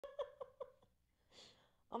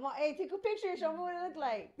I'm like, hey, take a picture. Show me what it looked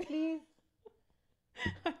like, please.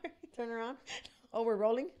 Turn around. Oh, we're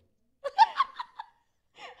rolling.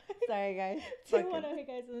 Sorry, guys. 210, hey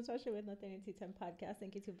guys, I'm Natasha with Nothing in 210 Podcast.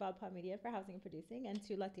 Thank you to Valpa Media for housing and producing, and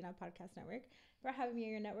to Latina Podcast Network for having me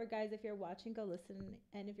on your network, guys. If you're watching, go listen,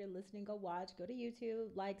 and if you're listening, go watch. Go to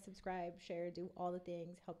YouTube, like, subscribe, share, do all the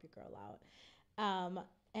things. Help your girl out.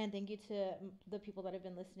 And thank you to the people that have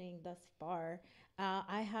been listening thus far.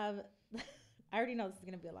 I have. I already know this is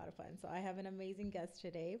going to be a lot of fun. So I have an amazing guest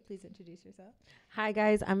today. Please introduce yourself. Hi,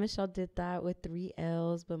 guys. I'm Michelle Did That with 3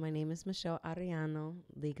 L's, but my name is Michelle Ariano,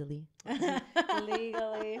 legally.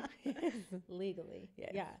 Legally. Legally.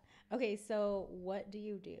 Yes. Yeah. Okay, so what do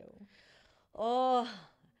you do? Oh,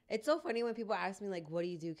 it's so funny when people ask me, like, what do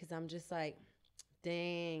you do? Because I'm just like,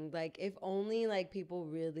 dang. Like, if only, like, people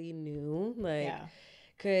really knew. Like, Yeah.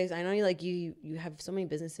 because I know, like, you have so many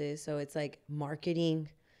businesses. So it's, like, marketing,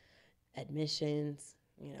 admissions,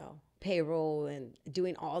 payroll and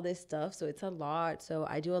doing all this stuff. So it's a lot. So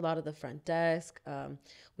I do a lot of the front desk.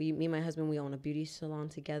 Me and my husband, we own a beauty salon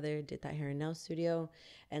together, did that hair and nail studio.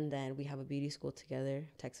 And then we have a beauty school together,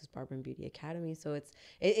 Texas Barber and Beauty Academy. So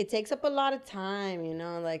it takes up a lot of time,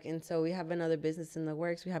 and so we have another business in the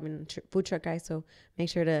works. We have a food truck guy. So make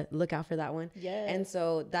sure to look out for that one. Yes. And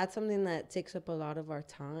so that's something that takes up a lot of our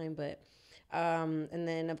time. But, and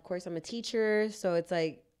then of course I'm a teacher. So it's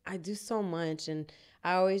like, I do so much, and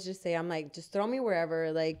I always just say, I'm like, just throw me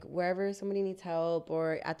wherever, like wherever somebody needs help,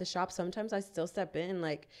 or at the shop. Sometimes I still step in,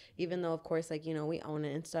 like, even though of course, like, we own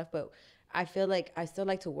it and stuff, but I feel like I still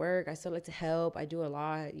like to work. I still like to help. I do a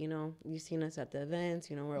lot, you've seen us at the events,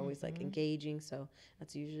 we're always like engaging. So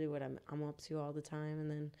that's usually what I'm up to all the time. And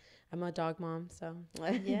then I'm a dog mom. So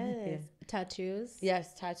yes. Yeah. Tattoos.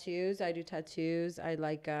 Yes. Tattoos. I do tattoos. I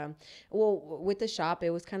like, with the shop, it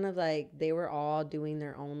was kind of like they were all doing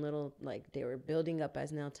their own little, like they were building up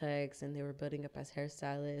as nail techs, and they were building up as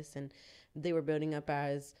hairstylists, and they were building up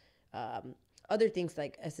as, other things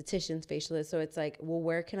like estheticians, facialists. So it's like, well,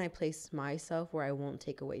 where can I place myself where I won't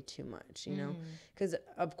take away too much, Because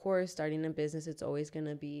of course, starting a business, it's always going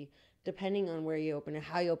to be depending on where you open it,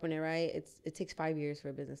 how you open it, right? It takes 5 years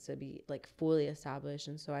for a business to be like fully established.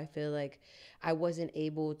 And so I feel like I wasn't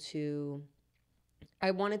able to,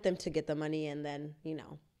 I wanted them to get the money, and then,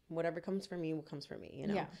 whatever comes for me, what comes for me,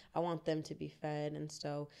 Yeah. I want them to be fed. And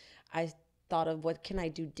so I thought of what can I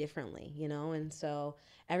do differently, and so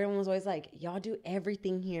everyone was always like, y'all do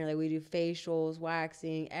everything here, like we do facials,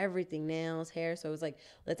 waxing, everything, nails, hair. So it was like,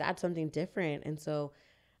 let's add something different. And so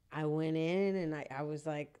I went in, and I was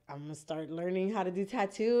like, I'm gonna start learning how to do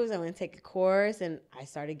tattoos. I went to take a course, and I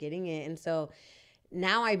started getting it. And so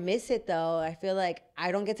now I miss it, though. I feel like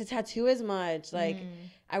I don't get to tattoo as much. Like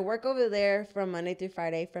I work over there from Monday through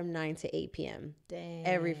Friday from 9 to 8 p.m. Dang.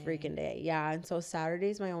 every freaking day. Yeah. And so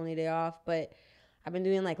Saturday's my only day off, but I've been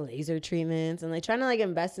doing like laser treatments and like trying to like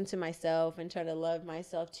invest into myself and try to love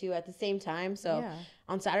myself too at the same time. So Yeah.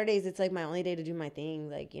 on Saturdays, it's like my only day to do my thing,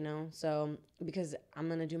 like, so because I'm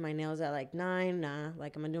going to do my nails at like 9, nah,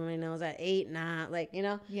 like I'm going to do my nails at 8, nah, like,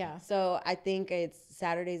 Yeah. So I think it's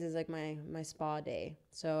Saturdays is like my spa day.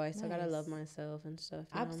 So I still got to Nice. love myself and stuff.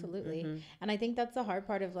 Absolutely. And I think that's the hard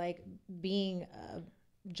part of like being a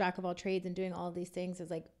jack of all trades and doing all of these things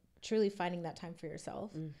is like truly finding that time for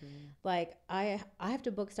yourself. Like I have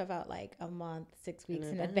to book stuff out like a month, 6 weeks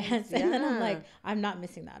in advance. And then I'm like, I'm not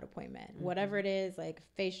missing that appointment. Whatever it is, like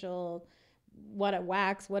facial,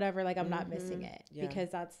 wax, whatever, like I'm not missing it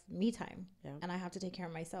because that's me time and I have to take care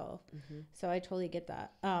of myself. So I totally get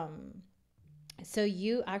that. So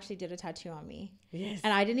you actually did a tattoo on me. Yes.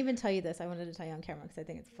 And I didn't even tell you this. I wanted to tell you on camera because I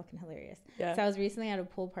think it's fucking hilarious. Yeah. So I was recently at a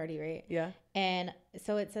pool party, right? Yeah. And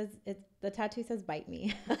so the tattoo says "bite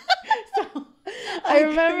me." So I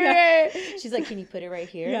remember it. She's like, "Can you put it right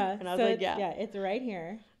here?" Yeah. And I was like, "Yeah." Yeah, it's right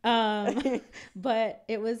here. But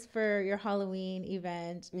it was for your Halloween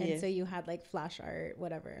event, and so you had like flash art,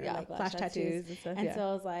 whatever, like flash tattoos and stuff. And so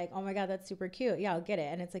I was like, "Oh my god, that's super cute. Yeah, I'll get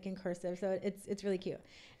it." And it's like in cursive, so it's really cute.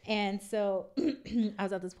 And so I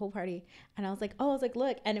was at this pool party, and I was like,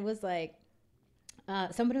 look, and it was like,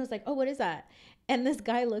 somebody was like, "Oh, what is that?" And this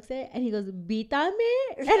guy looks at it and he goes, "Bítame."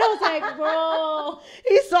 And I was like, bro.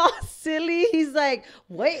 He's all silly. He's like,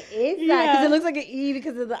 what is that? Because it looks like an E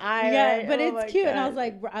because of the eye. Yeah, right? but it's cute. God. And I was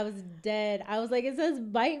like, bro, I was dead. I was like, it says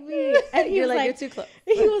 "bite me." And he You're was like, like, you're too close.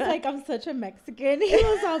 He was like, "I'm such a Mexican." He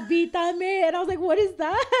was all "Bítame." And I was like, what is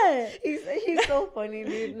that? He's so funny,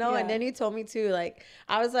 dude. No, Yeah. And then he told me too, like,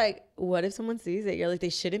 I was like, what if someone sees it? You're like, they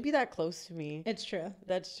shouldn't be that close to me. It's true.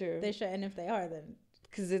 That's true. They should. And if they are, then.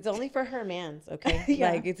 Because it's only for her mans, okay?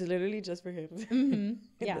 Yeah. Like, it's literally just for him.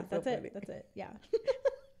 Yeah, That's that's so it. funny. That's it. Yeah.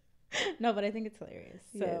 No, but I think it's hilarious.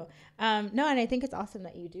 So, no, and I think it's awesome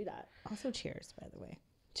that you do that. Also, cheers, by the way.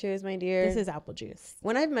 Cheers, my dear. This is apple juice.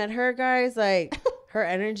 When I've met her, guys, like her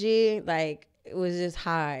energy, like it was just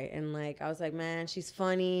high, and like I was like, man, she's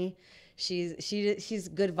funny. She's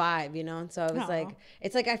good vibe, you know. And so I was like,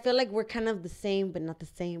 it's like I feel like we're kind of the same, but not the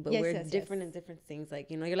same. But we're different in different things.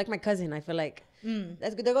 Like, you know, you're like my cousin. I feel like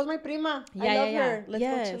that's good. There goes my prima. I love her. Let's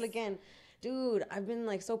go chill again. Dude, I've been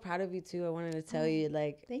like so proud of you too. I wanted to tell you,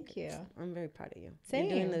 like, thank you. I'm very proud of you. Same.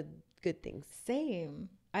 You're doing the good things. Same.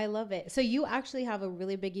 I love it. So you actually have a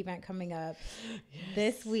really big event coming up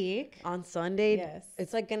this week. On Sunday. Yes.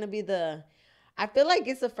 It's like going to be I feel like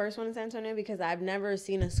it's the first one in San Antonio because I've never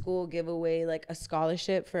seen a school give away like a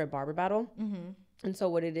scholarship for a barber battle. Mm-hmm. And so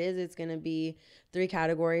what it is, it's going to be 3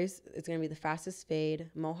 categories. It's going to be the fastest fade,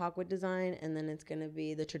 mohawk with design, and then it's going to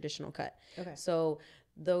be the traditional cut. Okay. So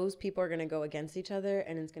those people are going to go against each other,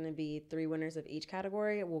 and it's going to be 3 winners of each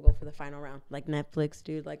category. We'll go for the final round, like Netflix,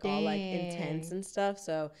 dude, like all like intense and stuff.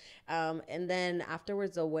 So, and then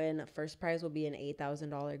afterwards they'll win. First prize will be an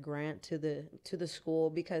 $8,000 grant to the school,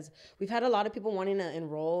 because we've had a lot of people wanting to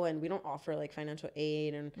enroll, and we don't offer like financial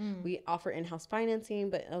aid, and we offer in-house financing,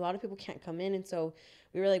 but a lot of people can't come in. And so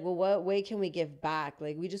we were like, well, what way can we give back?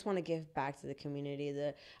 Like, we just want to give back to the community.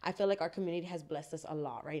 I feel like our community has blessed us a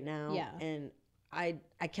lot right now. Yeah. And I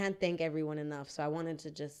can't thank everyone enough. So I wanted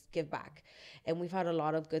to just give back. And we've had a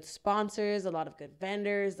lot of good sponsors, a lot of good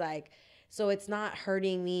vendors. Like, so it's not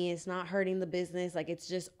hurting me. It's not hurting the business. Like, it's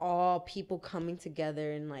just all people coming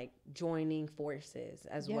together and like joining forces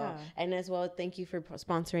as well. And as well, thank you for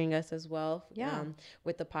sponsoring us as well.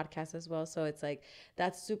 With the podcast as well. So it's like,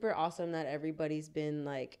 that's super awesome that everybody's been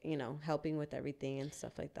like, you know, helping with everything and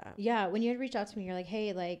stuff like that. Yeah. When you had reached out to me, you're like,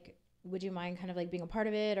 hey, like, would you mind kind of like being a part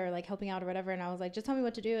of it or like helping out or whatever? And I was like, just tell me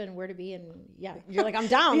what to do and where to be. And you're like, I'm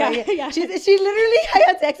down. She literally, I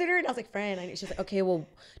had texted her and I was like, friend, she's like, okay, well,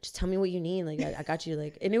 just tell me what you need. Like, I got you.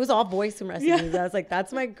 Like, and it was all voice messages. I was like,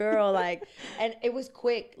 that's my girl. Like, and it was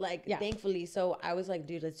quick, like, thankfully. So I was like,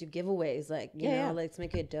 dude, let's do giveaways. Like, you know, let's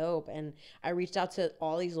make it dope. And I reached out to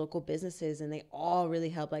all these local businesses and they all really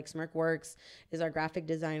helped. Like Smirk Works is our graphic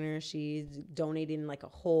designer. She's donating like a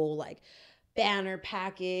whole, like, banner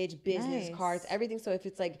package, business cards, everything. So if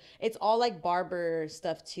it's like, it's all like Barber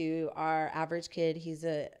stuff too. Our average kid, he's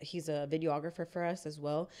a videographer for us as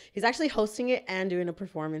well. He's actually hosting it and doing a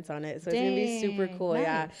performance on it. So it's gonna be super cool.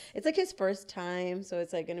 Yeah, it's like his first time, so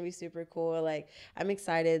it's like gonna be super cool. Like, I'm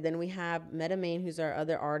excited. Then we have Meta Main, who's our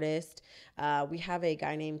other artist. We have a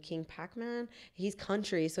guy named King Pac-Man. He's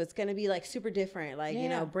country, so it's gonna be like super different, like, you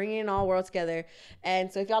know, bringing all worlds together.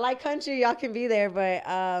 And so if y'all like country, y'all can be there. But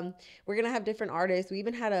we're gonna have different artists. We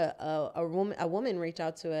even had a woman reach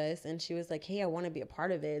out to us, and she was like, hey, I want to be a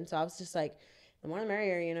part of it. And so I was just like, the more the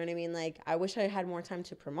merrier, you know what I mean? Like, I wish I had more time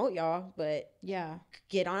to promote y'all, but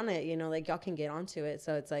get on it, you know, like y'all can get onto it.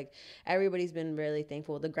 So it's like, everybody's been really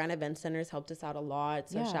thankful. The Grand Event Centers helped us out a lot.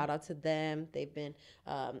 So shout out to them. They've been,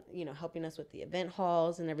 you know, helping us with the event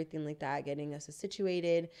halls and everything like that, getting us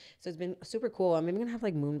situated. So it's been super cool. I'm even gonna have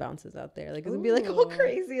like moon bounces out there. Like, it's gonna be like all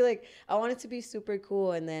crazy. Like, I want it to be super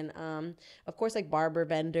cool. And then, of course, like barber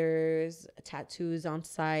vendors, tattoos on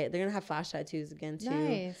site. They're gonna have flash tattoos again too.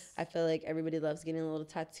 Nice. I feel like everybody loves getting a little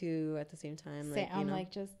tattoo at the same time. Like, I'm like,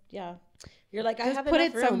 just you're like, I just have put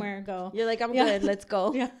it room. Somewhere. Go. You're like, I'm good. Let's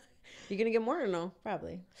go. You're gonna get more or no?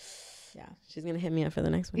 Probably. Yeah. She's gonna hit me up for the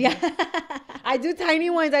next one. Yeah. I do tiny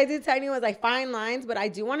ones, like fine lines, but I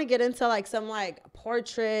do want to get into like some like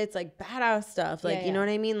portraits, like badass stuff, like you know what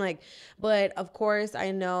I mean, like. But of course,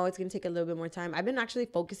 I know it's gonna take a little bit more time. I've been actually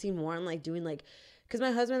focusing more on like doing like, because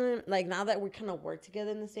my husband, like, now that we kind of work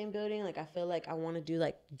together in the same building, like, I feel like I want to do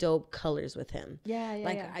like dope colors with him.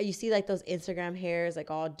 You see like those Instagram hairs, like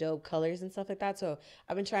all dope colors and stuff like that. So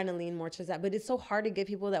I've been trying to lean more towards that, but it's so hard to get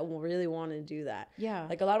people that really want to do that.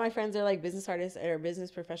 Like, a lot of my friends are like business artists or business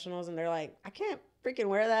professionals, and they're like, I can't freaking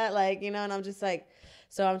wear that, like, you know. And I'm just like,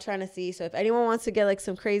 so I'm trying to see. So if anyone wants to get like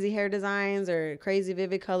some crazy hair designs or crazy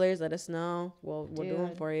vivid colors, let us know. We'll do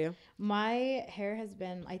them for you. My hair has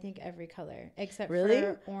been, I think, every color except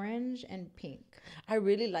for orange and pink. I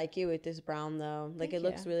really like it with this brown though. Like, it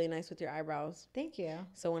looks really nice with your eyebrows. Thank you.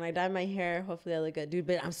 So when I dye my hair, hopefully I look good, dude.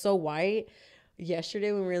 But I'm so white.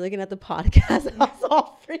 Yesterday when we were looking at the podcast, I was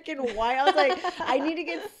all freaking white. I was like, I need to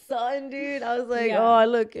get sun, dude. I was like, oh, I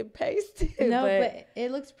look pasted. No, but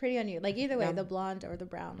it looks pretty on you. Like, either way, the blonde or the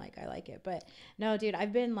brown, like, I like it. But no, dude,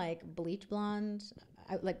 I've been like bleach blonde,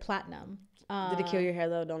 like platinum. Did it kill your hair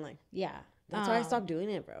though? Don't lie. Yeah. That's why I stopped doing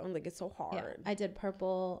it, bro. Like, it's so hard. I did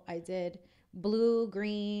purple. I did blue,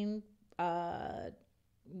 green,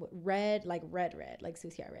 red, like red, like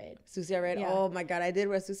Susia red. Susia red. Yeah. Oh my God, I did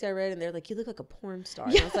wear Susia red, and they're like, you look like a porn star.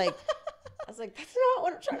 And I was like, that's not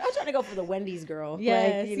what I'm trying. I'm trying to go for the Wendy's girl.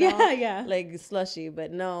 Yes. Like, you know, yeah. like slushy.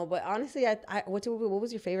 But no. But honestly, what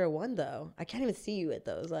was your favorite one though? I can't even see you at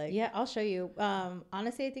those. Like, yeah, I'll show you.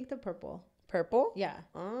 Honestly, I think the purple. Purple? Yeah,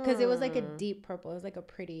 because it was like a deep purple. It was like a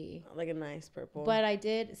pretty, like a nice purple. But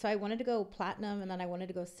I wanted to go platinum, and then I wanted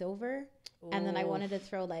to go silver. Ooh. And then I wanted to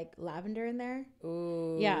throw like lavender in there.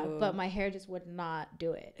 Ooh. Yeah, but my hair just would not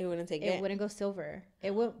do it. It wouldn't take it. It wouldn't go silver.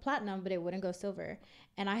 It went platinum, but it wouldn't go silver.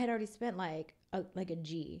 And I had already spent like a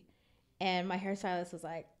G, and my hairstylist was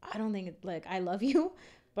like, I don't think it, like, I love you,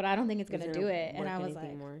 but I don't think it's gonna do it. And I was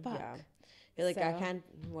like, fuck. Yeah. You're like, I can't,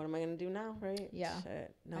 what am I going to do now, right? Yeah.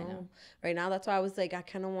 Shit. No. I know. Right now, that's why I was like, I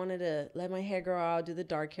kind of wanted to let my hair grow out, do the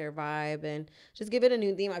dark hair vibe, and just give it a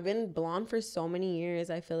new theme. I've been blonde for so many years.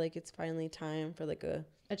 I feel like it's finally time for like a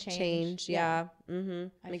change. Yeah.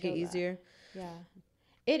 Make it easier. That.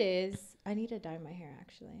 Yeah. It is. I need to dye my hair,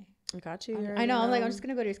 actually. I got you. I know. I'm like, I'm just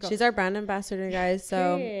gonna go to your school. She's our brand ambassador, guys.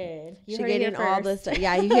 So she getting all this stuff.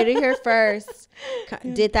 Yeah, you heard it here first.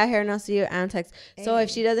 Did that hair, and I'll see you at Antex. So if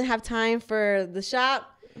she doesn't have time for the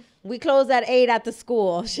shop, we close at 8 at the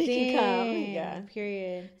school. She can come. Yeah.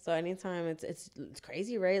 Period. So anytime, it's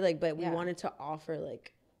crazy, right? Like, but we wanted to offer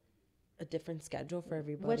like a different schedule for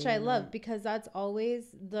everybody, which I love, because that's always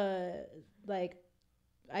the like.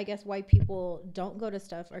 I guess white people don't go to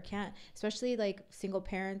stuff or can't, especially like single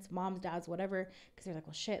parents, moms, dads, whatever, because they're like,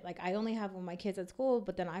 well, shit, like I only have my kids at school,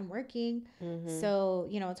 but then I'm working. So,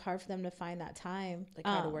 you know, it's hard for them to find that time. Like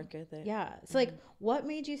how to work with it. Yeah. So like, what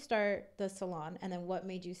made you start the salon, and then what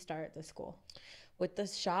made you start the school? With the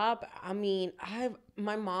shop, I mean,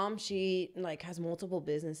 my mom, she like has multiple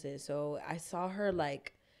businesses. So I saw her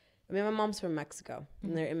like, I mean, my mom's from Mexico,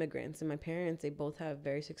 and they're immigrants, and my parents, they both have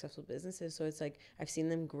very successful businesses. So it's like I've seen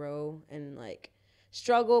them grow and like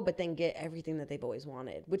struggle, but then get everything that they've always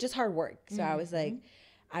wanted, which is hard work. So I was like,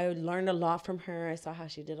 I learned a lot from her. I saw how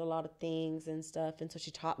she did a lot of things and stuff, and so she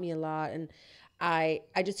taught me a lot, and I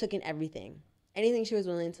just took in anything she was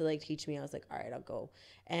willing to like teach me. I was like, all right, I'll go.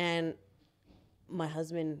 And my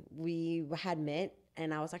husband, we had met,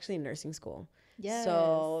 and I was actually in nursing school. Yes.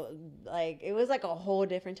 So like it was like a whole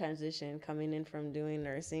different transition coming in from doing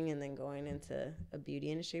nursing and then going into a beauty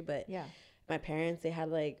industry. But yeah, my parents, they had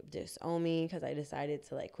like disowned me because I decided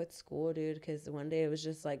to like quit school, dude, because one day it was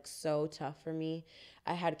just like so tough for me.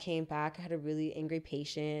 I had came back, I had a really angry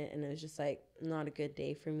patient, and it was just like not a good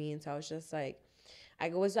day for me. And so I was just like, I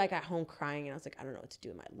was like at home crying, and I was like, I don't know what to do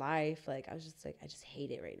in my life. Like I was just like, I just hate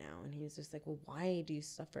it right now. And he was just like, well, why do you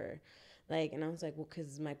suffer? Like, and I was like, well,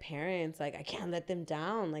 because my parents, like, I can't let them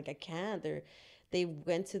down. Like, I can't. They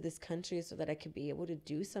went to this country so that I could be able to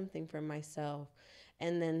do something for myself.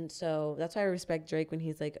 And then, so that's why I respect Drake when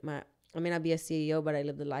he's like, I may not be a CEO, but I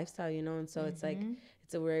live the lifestyle, you know? And so it's like,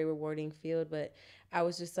 it's a very rewarding field. But I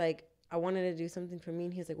was just like, I wanted to do something for me.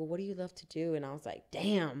 And he was like, well, what do you love to do? And I was like,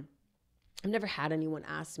 damn, I've never had anyone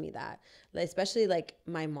ask me that. Like, especially like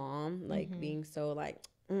my mom, like being so like,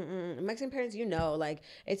 Mexican parents, you know, like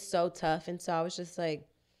it's so tough. And so I was just like,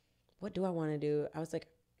 what do I want to do? I was like,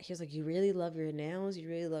 he was like, you really love your nails, you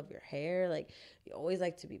really love your hair, like you always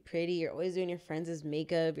like to be pretty, you're always doing your friends'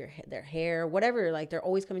 makeup, their hair, whatever, like they're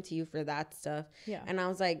always coming to you for that stuff. Yeah. And I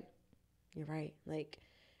was like, you're right. Like,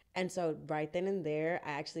 and so right then and there,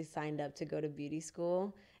 I actually signed up to go to beauty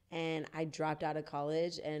school, and I dropped out of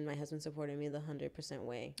college, and my husband supported me the 100%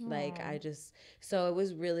 way. Aww. Like so it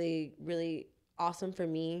was really, really awesome for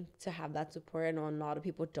me to have that support. I know a lot of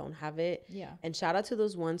people don't have it. Yeah. And shout out to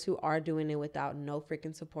those ones who are doing it without no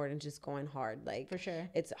freaking support and just going hard. Like, for sure,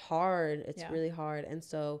 it's hard. It's really hard. And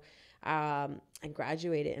so I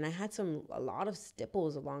graduated, and I had a lot of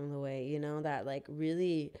stipples along the way, you know, that like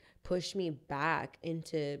really pushed me back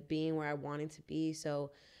into being where I wanted to be. So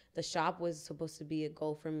the shop was supposed to be a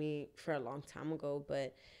goal for me for a long time ago,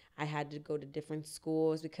 but I had to go to different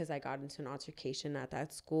schools because I got into an altercation at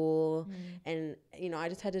that school. And, you know, I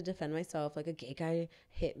just had to defend myself. Like a gay guy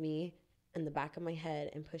hit me in the back of my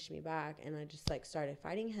head and pushed me back. And I just like started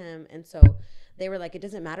fighting him. And so they were like, it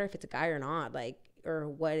doesn't matter if it's a guy or not, like, or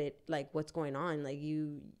what's going on. Like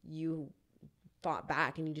you fought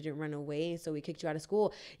back and you didn't run away, so we kicked you out of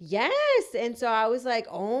school. Yes. And so I was like,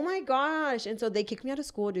 oh my gosh. And so they kicked me out of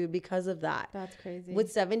school, dude, because of that. That's crazy.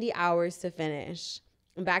 With 70 hours to finish.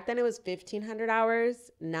 Back then it was 1,500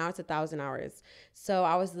 hours. Now it's 1,000 hours. So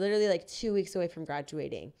I was literally like 2 weeks away from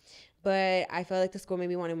graduating. But I felt like the school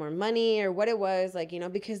maybe wanted more money or what it was, like, you know,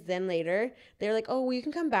 because then later they're like, oh, well, you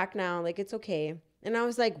can come back now. Like, it's okay. And I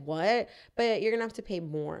was like, what? But you're gonna have to pay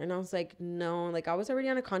more. And I was like, no, like I was already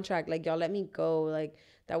on a contract. Like y'all let me go. Like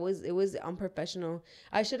it was unprofessional.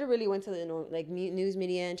 I should have really went to the like news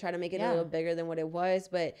media and try to make it a little bigger than what it was.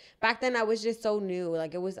 But back then I was just so new.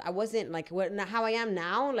 Like I wasn't like how I am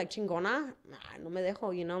now. Like chingona, no me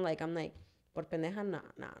dejo. You know, like I'm like por pendeja,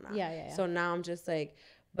 nah. Yeah. So now I'm just like,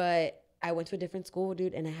 but I went to a different school,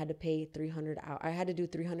 dude, and I had to pay 300 out. I had to do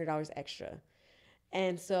 $300 extra.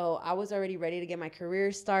 And so I was already ready to get my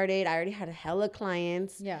career started. I already had a hella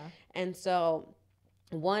clients. Yeah. And so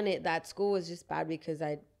that school was just bad because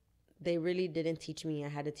they really didn't teach me. I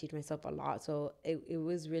had to teach myself a lot. So it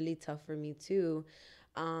was really tough for me too.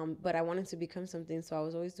 But I wanted to become something. So I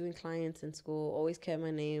was always doing clients in school, always kept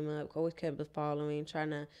my name up, always kept the following,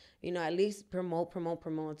 trying to, at least promote.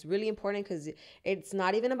 It's really important because it's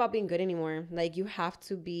not even about being good anymore. Like you have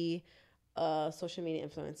to be a social media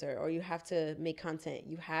influencer, or you have to make content,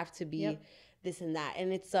 you have to be this and that.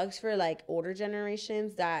 And it sucks for like older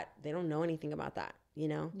generations that they don't know anything about that,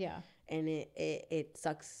 Yeah. And it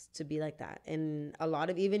sucks to be like that. And a lot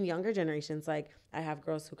of even younger generations, like I have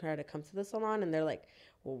girls who try to come to the salon and they're like,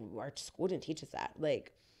 well, our school didn't teach us that.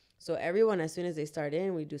 Like, so everyone, as soon as they start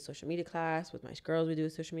in, we do social media class. With my girls, we do a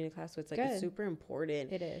social media class. So it's like, it's super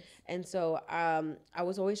important. It is. And so I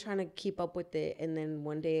was always trying to keep up with it. And then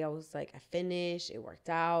one day I was like, I finished. It worked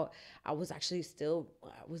out. I was actually I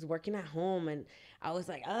was working at home. And I was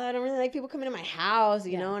like, oh, I don't really like people coming to my house,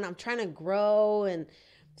 you know, and I'm trying to grow. And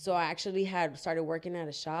so I actually had started working at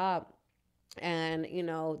a shop. And,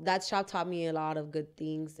 that shop taught me a lot of good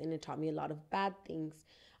things. And it taught me a lot of bad things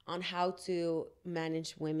on how to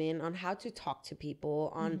manage women, on how to talk to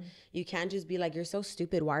people, on you can't just be like, you're so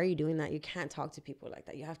stupid, why are you doing that? You can't talk to people like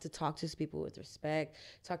that. You have to talk to people with respect,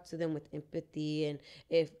 talk to them with empathy. And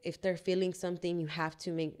if they're feeling something, you have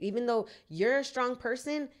to even though you're a strong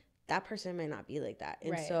person, that person might not be like that.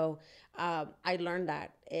 And so I learned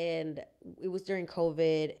that. And it was during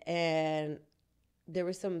COVID, and there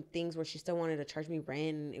were some things where she still wanted to charge me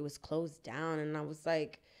rent, and it was closed down. And I was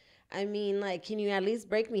like, I mean, like, can you at least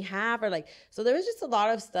break me half? Or like, so there was just a lot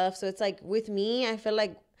of stuff. So it's like with me, I feel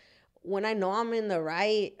like when I know I'm in the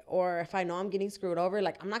right, or if I know I'm getting screwed over,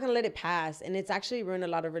 like I'm not gonna let it pass. And it's actually ruined a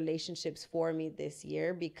lot of relationships for me this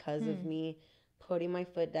year because of me putting my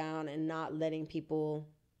foot down and not letting people,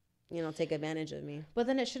 take advantage of me. But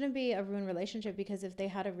then it shouldn't be a ruined relationship, because if they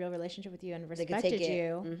had a real relationship with you and respected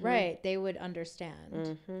you, right, they would understand.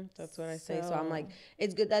 That's what I say. So I'm like,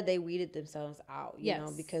 it's good that they weeded themselves out, you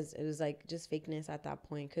know, because it was like just fakeness at that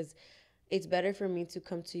point. Because it's better for me to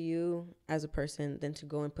come to you as a person than to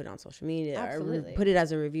go and put it on social media. Absolutely. Or put it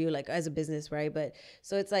as a review, like as a business, right? But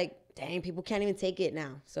so it's like, dang, people can't even take it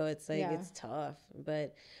now. So it's like, it's tough.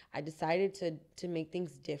 But I decided to make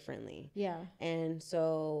things differently. Yeah. And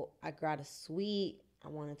so I got a suite. I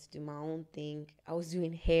wanted to do my own thing. I was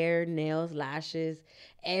doing hair, nails, lashes,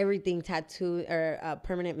 everything, tattoo or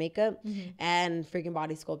permanent makeup, and freaking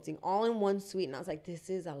body sculpting all in one suite. And I was like, this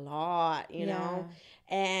is a lot, you know?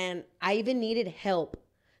 And I even needed help.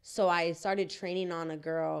 So I started training on a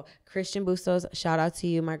girl, Christian Bustos. Shout out to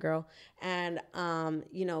you, my girl. And,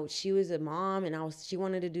 she was a mom, and she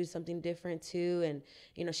wanted to do something different too.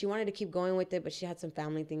 And, she wanted to keep going with it, but she had some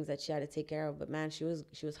family things that she had to take care of. But man, she was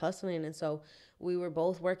hustling. And so we were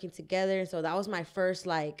both working together. And so that was my first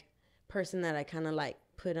like person that I kind of like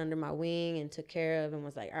put under my wing and took care of, and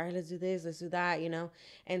was like, all right, let's do this, let's do that,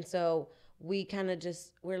 And so we kind of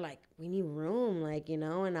we're like, we need room, like, and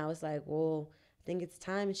I was like, well, I think it's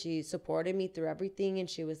time. And she supported me through everything. And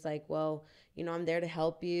she was like, well, I'm there to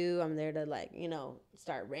help you. I'm there to like,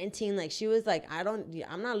 start renting. Like she was like,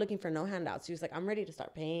 I'm not looking for no handouts. She was like, I'm ready to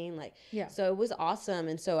start paying. Like, so it was awesome.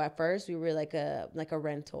 And so at first we were like a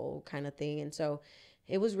rental kind of thing. And so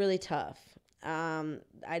it was really tough. It's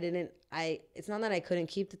not that I couldn't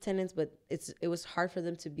keep the tenants, but it was hard for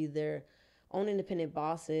them to be their own independent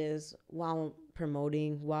bosses while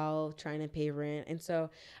promoting, while trying to pay rent. And so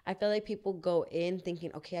I feel like people go in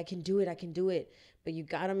thinking, okay, I can do it. But you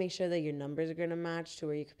got to make sure that your numbers are going to match to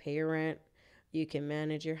where you can pay your rent, you can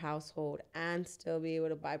manage your household, and still be able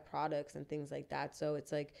to buy products and things like that. So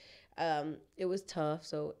it's like, it was tough.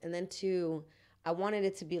 So, and then two, I wanted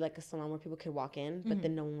it to be like a salon where people could walk in, but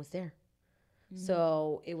then no one was there.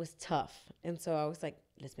 So it was tough. And so I was like,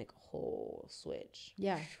 let's make a whole switch.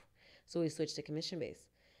 Yeah. So we switched to commission based.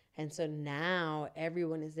 And so now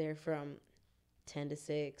everyone is there from 10 to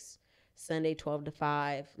 6, Sunday 12 to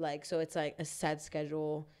 5. Like, so it's like a set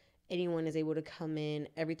schedule. Anyone is able to come in.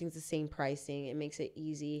 Everything's the same pricing. It makes it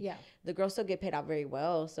easy. Yeah. The girls still get paid out very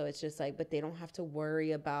well. So it's just like, but they don't have to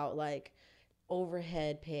worry about like,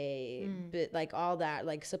 overhead pay, but like all that,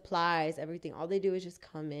 like supplies, everything. All they do is just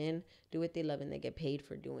come in, do what they love, and they get paid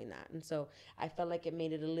for doing that. And so I felt like it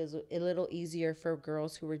made it a little easier for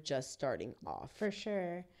girls who were just starting off. For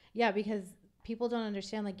sure. Yeah, because people don't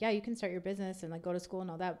understand, like, yeah, you can start your business and like go to school and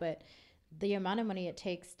all that, but the amount of money it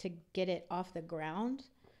takes to get it off the ground,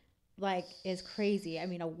 like, is crazy. I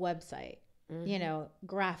mean, a website, you know,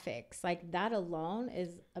 graphics, like that alone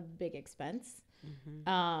is a big expense.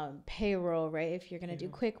 Payroll, right? If you're gonna do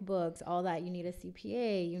QuickBooks, all that, you need a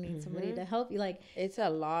CPA, you need somebody to help you. Like, it's a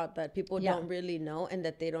lot that people don't really know and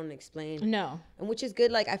that they don't explain. No. And which is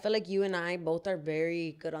good. Like, I feel like you and I both are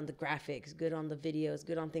very good on the graphics, good on the videos,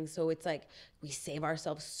 good on things. So it's like we save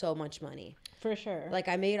ourselves so much money. For sure. Like,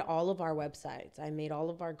 I made all of our websites, I made all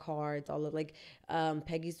of our cards, all of like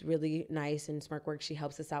Peggy's really nice and smart work. She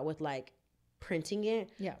helps us out with like printing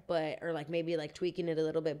it, but or like maybe like tweaking it a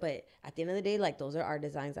little bit, but at the end of the day, like, those are our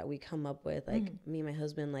designs that we come up with, like me and my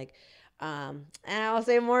husband, like and I'll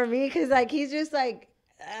say more me because like he's just like,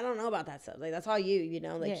 I don't know about that stuff, like that's all you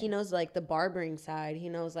know, like he knows like the barbering side, he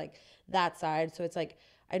knows like that side, so it's like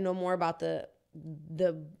I know more about the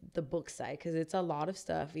book side because it's a lot of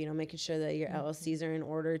stuff, you know, making sure that your LLCs are in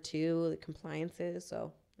order too, the compliances,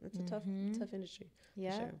 so it's a tough industry.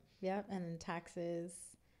 Yeah, and then taxes.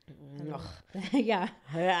 Yeah.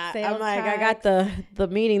 I'm like, I got the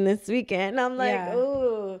meeting this weekend. I'm like,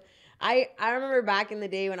 ooh. I remember back in the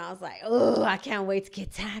day when I was like, oh, I can't wait to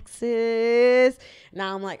get taxes.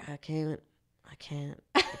 Now I'm like, I can't.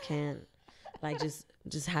 Like,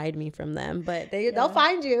 just hide me from them. But they'll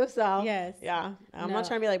find you. So yes. Yeah. I'm not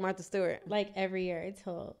trying to be like Martha Stewart. Like every year I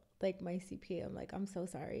tell like my CPA, I'm like, I'm so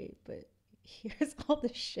sorry, but here's all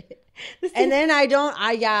the shit. And then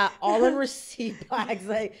all in receipt bags.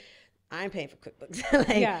 Like, I'm paying for QuickBooks.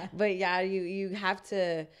 Like, but yeah, you have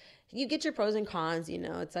to, you get your pros and cons, you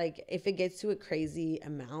know. It's like if it gets to a crazy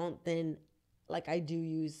amount, then like I do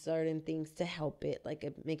use certain things to help it, like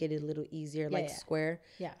make it a little easier, like Square.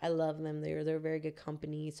 Yeah. I love them. They're a very good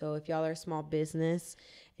company. So if y'all are a small business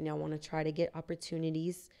and y'all want to try to get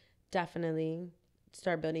opportunities, definitely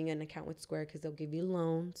start building an account with Square because they'll give you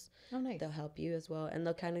loans. Oh, nice. They'll help you as well. And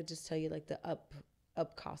they'll kind of just tell you like the up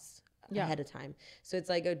costs ahead of time. So it's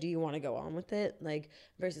like, oh, do you want to go on with it? Like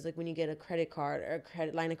versus like when you get a credit card or a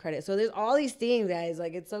credit line of credit. So there's all these things, guys.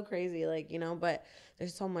 Like it's so crazy, like, you know, but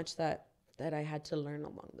there's so much that I had to learn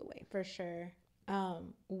along the way. For sure.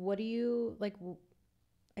 What do you like,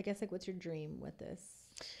 I guess, like, what's your dream with this?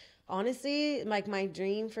 Honestly, like my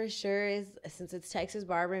dream for sure is, since it's Texas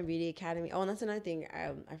Barber and Beauty Academy. Oh, and that's another thing.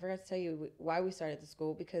 I forgot to tell you why we started the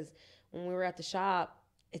school, because when we were at the shop,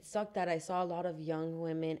 it sucked that I saw a lot of young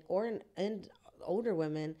women and older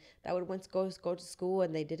women that would once go to school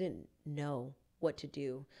and they didn't know what to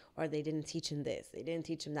do, or they didn't teach them this, they didn't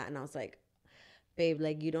teach them that. And I was like, babe,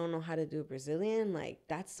 like, you don't know how to do a Brazilian? Like,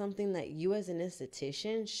 that's something that you as an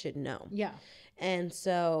esthetician should know. Yeah. And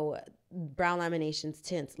so brow laminations,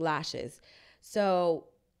 tints, lashes. So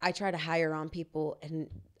I try to hire on people, and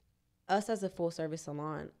us as a full service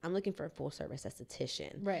salon, I'm looking for a full service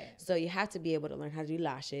esthetician. Right. So you have to be able to learn how to do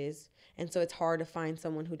lashes. And so it's hard to find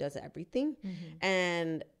someone who does everything. Mm-hmm.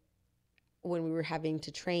 And when we were having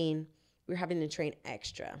to train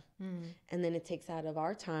extra. Mm. And then it takes out of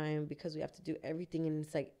our time because we have to do everything. And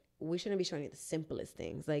it's like, we shouldn't be showing you the simplest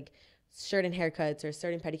things, like certain haircuts or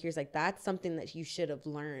certain pedicures. Like, that's something that you should have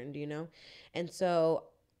learned, you know? And so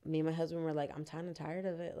me and my husband were like, I'm kind of tired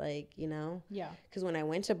of it. Like, you know? Yeah. Because when I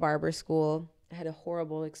went to barber school, I had a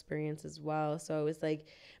horrible experience as well. So it was like,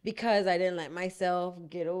 because I didn't let myself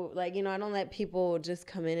get over, like, you know, I don't let people just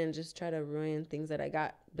come in and just try to ruin things that I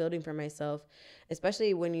got building for myself.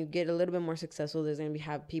 Especially when you get a little bit more successful, there's going to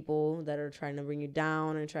have people that are trying to bring you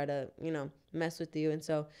down and try to, you know, mess with you. And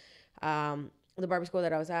so the barber school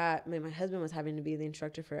that I was at, my husband was having to be the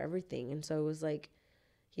instructor for everything. And so it was like,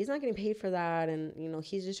 he's not getting paid for that. And, you know,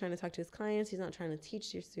 he's just trying to talk to his clients. He's not trying to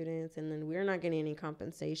teach your students. And then we're not getting any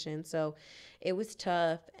compensation. So it was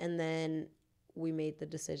tough. And then we made the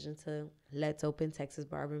decision to let's open Texas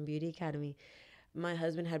Barber and Beauty Academy. My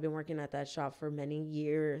husband had been working at that shop for many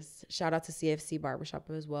years. Shout out to CFC Barbershop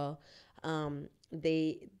as well.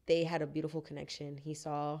 They had a beautiful connection. He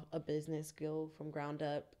saw a business go from ground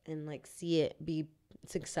up and like see it be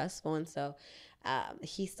successful. And so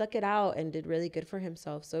he stuck it out and did really good for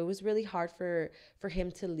himself. So it was really hard for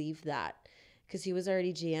him to leave that because he was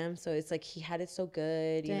already GM. So it's like he had it so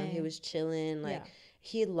good. Dang. You know, he was chilling. Like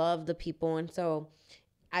he loved the people. And so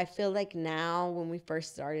I feel like now when we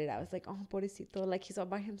first started, I was like, oh, pobrecito, like he's all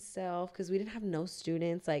by himself because we didn't have no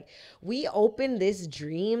students. Like we opened this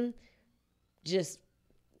dream just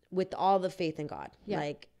with all the faith in God. Yeah.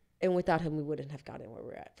 Like And without him, we wouldn't have gotten where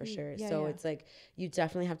we're at, for sure. Yeah, So yeah. it's like, you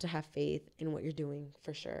definitely have to have faith in what you're doing,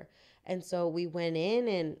 for sure. And so we went in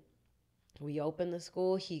and we opened the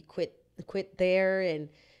school. He quit there, and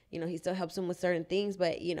he still helps him with certain things,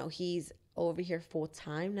 but he's over here full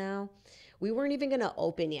time now. We weren't even gonna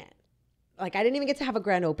open yet. Like, I didn't even get to have a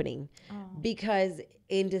grand opening because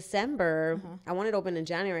in December, I wanted to open in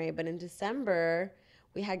January, but in December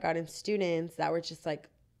we had gotten students that were just like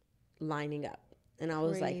lining up. And I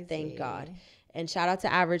was like, thank God. And shout out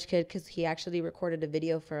to Average Kid, because he actually recorded a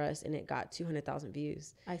video for us and it got 200,000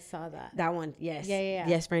 views. I saw that. That one, yes. Yeah.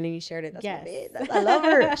 Yes, Brandon, you shared it. That's my babe. I love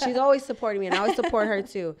her. She's always supporting me, and I always support her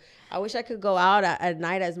too. I wish I could go out at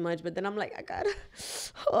night as much, but then I'm like, I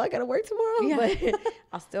gotta work tomorrow. Yeah. But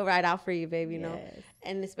I'll still ride out for you, babe, you know?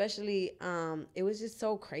 And especially, it was just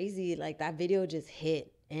so crazy. Like, that video just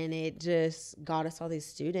hit, and it just got us all these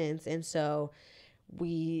students. And so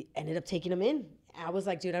we ended up taking them in. I was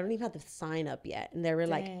like, dude, I don't even have to sign up yet. And they were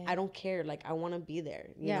like, I don't care. Like, I want to be there,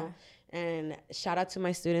 you know? And shout out to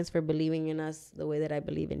my students for believing in us the way that I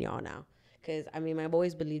believe in y'all now. Because, I mean, I've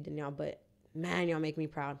always believed in y'all, but, man, y'all make me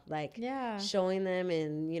proud. Like, showing them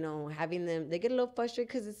and, having them, they get a little frustrated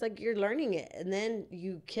because it's like you're learning it. And then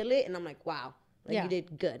you kill it, and I'm like, wow, like, you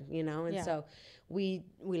did good, And so we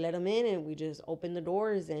let them in, and we just opened the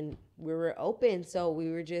doors, and we were open. So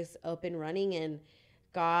we were just up and running, and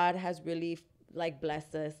God has really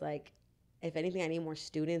blessed us. Like, if anything, I need more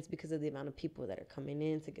students because of the amount of people that are coming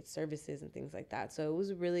in to get services and things like that. So it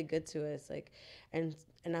was really good to us. Like, and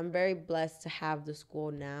I'm very blessed to have the school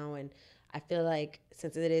now. And I feel like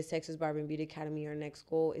since it is Texas Barber and Beauty Academy, our next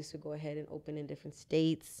goal is to go ahead and open in different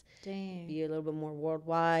states. Be a little bit more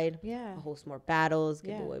worldwide. Host more battles,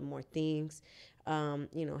 give away more things.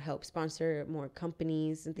 Help sponsor more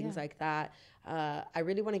companies and things like that. I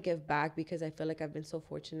really want to give back because I feel like I've been so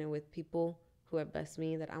fortunate with people who have blessed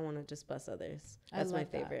me that I want to just bless others. That's my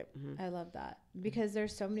favorite. I love that because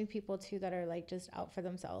there's so many people too that are like just out for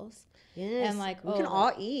themselves. And like, we can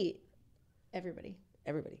all eat. Everybody.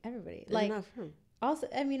 There's like enough. Also,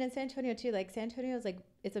 I mean, in San Antonio too, like San Antonio is like,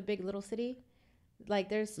 it's a big little city. Like,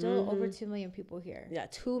 there's still over 2 million people here.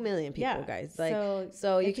 2 million people, guys. Like,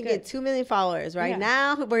 so you can get 2 million followers right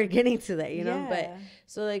now. We're getting to that, you know. But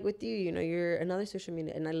so, like, with you, you're another social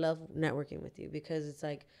media, and I love networking with you because it's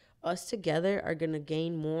like us together are gonna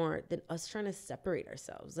gain more than us trying to separate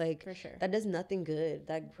ourselves. Like, for sure, that does nothing good.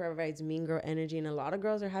 That provides mean girl energy, and a lot of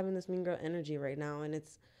girls are having this mean girl energy right now, and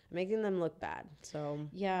it's making them look bad. So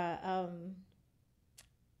yeah.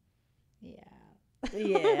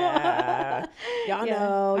 Y'all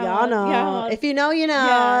know. If you know, you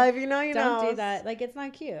know. If you know, you know. Don't do that. Like, it's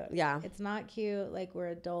not cute. Yeah. It's not cute. Like, we're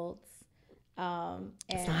adults. And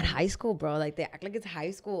it's not high school, bro. Like, they act like it's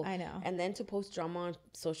high school. I know. And then to post drama on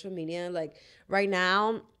social media, like, right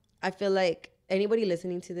now, I feel like anybody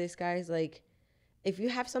listening to this, guys, like, if you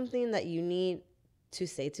have something that you need to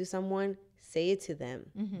say to someone, say it to them.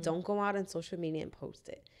 Don't go out on social media and post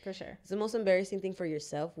it. For sure. It's the most embarrassing thing for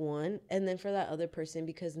yourself, one, and then for that other person,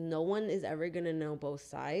 because no one is ever going to know both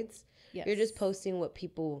sides. Yes. You're just posting what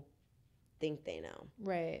people think they know.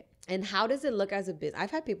 Right. And how does it look as a business? I've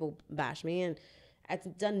had people bash me, and it's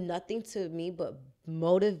done nothing to me but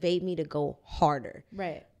motivate me to go harder.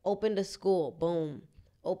 Right. Opened a school, boom.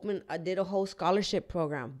 I did a whole scholarship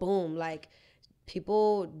program, boom. Like,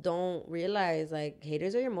 people don't realize, like,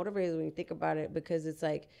 haters are your motivators when you think about it, because it's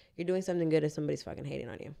like you're doing something good if somebody's fucking hating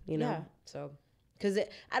on you, you know? Yeah. So, because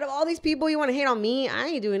out of all these people you want to hate on me, I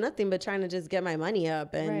ain't doing nothing but trying to just get my money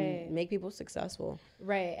up and make people successful.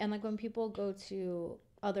 Right. And like, when people go to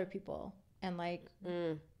other people and like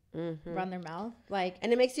run their mouth, like,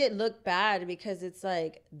 and it makes it look bad because it's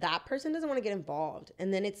like that person doesn't want to get involved,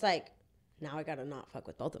 and then it's like, now I gotta not fuck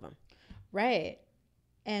with both of them. Right.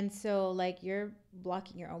 And so, like, you're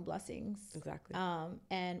blocking your own blessings. Exactly.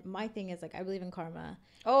 And my thing is, like, I believe in karma.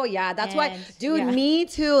 Oh, yeah. That's why, dude, me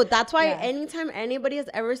too. That's why anytime anybody has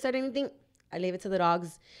ever said anything, I leave it to the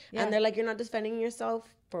dogs. Yeah. And they're like, you're not defending yourself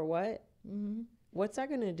for what? What's that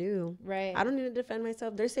going to do? Right. I don't need to defend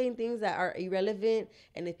myself. They're saying things that are irrelevant.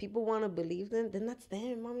 And if people want to believe them, then that's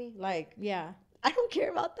them, mommy. Like, I don't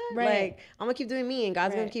care about that. Right. Like, I'm going to keep doing me, and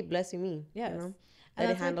God's going to keep blessing me. Yes. You know? And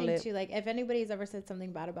that's the thing too. Like, if anybody's ever said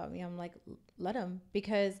something bad about me, I'm like, let them,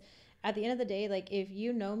 because at the end of the day, like, if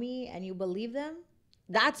you know me and you believe them,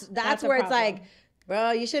 that's where it's like,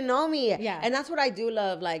 bro, you should know me. Yeah. And that's what I do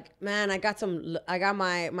love. Like, man, I got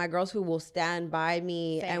my girls who will stand by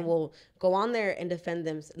me and will go on there and defend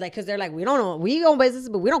them. Like, cause they're like, we don't know, we own business,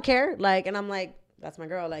 but we don't care. Like, and I'm like, that's my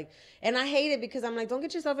girl. Like, and I hate it because I'm like, don't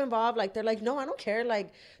get yourself involved. Like, they're like, no, I don't care.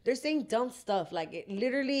 Like, they're saying dumb stuff. Like, it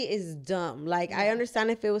literally is dumb. Like, I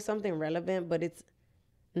understand if it was something relevant, but it's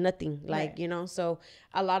nothing. Like, you know, so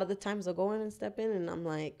a lot of the times I'll go in and step in and I'm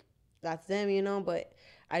like, that's them, you know, but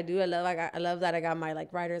I love that I got my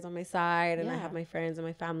like writers on my side and I have my friends and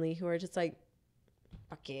my family who are just like,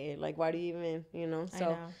 okay, like, why do you even, you know?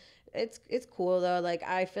 So it's cool though. Like,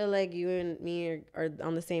 I feel like you and me are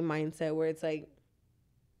on the same mindset where it's like,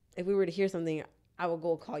 if we were to hear something, I would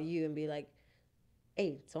go call you and be like,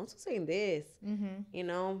 hey, so-and-so saying this, you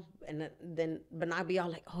know, and then, but not be all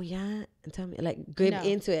like, oh yeah, and tell me, like, get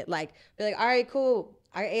into it. Like, be like, all right, cool.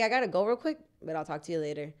 I gotta go real quick, but I'll talk to you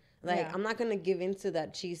later. Like, I'm not gonna give into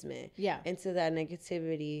that chisme, into that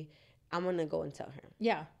negativity. I'm gonna go and tell her.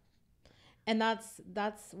 Yeah. And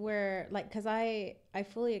that's where, like, because I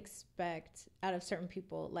fully expect out of certain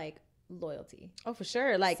people, like, loyalty. Oh, for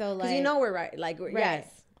sure. Like, so, because you know we're right. Like, yes.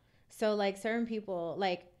 So, like, certain people,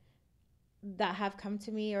 like, that have come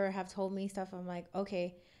to me or have told me stuff, I'm like,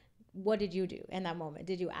 okay, what did you do in that moment?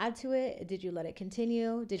 Did you add to it? Did you let it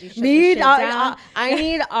continue? Did you shut the shit down? I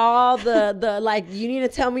need all the like, you need to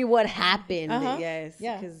tell me what happened. Yes.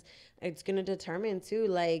 Yeah. Because it's going to determine, too,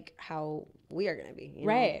 like, how we are going to be. You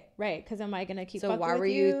know? Right. Because am I going to keep So why were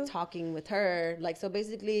you talking with her? Like, so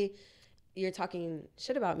basically, you're talking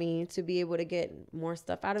shit about me to be able to get more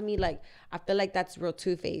stuff out of me. Like, I feel like that's real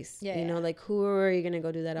two-faced. You know, like, who are you going to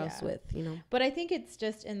go do that else with, you know? But I think it's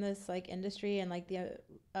just in this, like, industry and, like,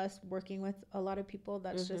 us working with a lot of people,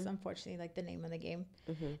 that's just, unfortunately, like, the name of the game.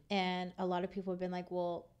 And a lot of people have been like,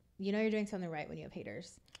 well, you know you're doing something right when you have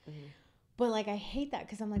haters. But, like, I hate that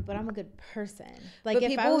because I'm like, but I'm a good person. Like, but if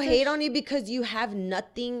people hate on you because you have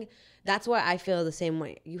nothing. That's why I feel the same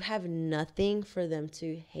way. You have nothing for them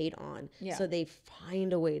to hate on. So they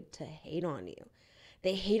find a way to hate on you.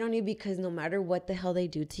 They hate on you because no matter what the hell they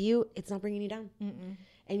do to you, it's not bringing you down.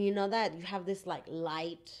 And you know that you have this, like,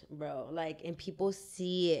 light, bro. Like, and people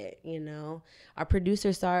see it, you know. Our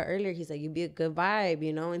producer saw it earlier. He's like, you be a good vibe,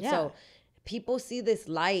 you know. And so people see this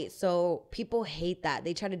light. So people hate that.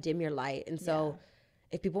 They try to dim your light. And so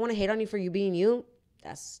if people want to hate on you for you being you,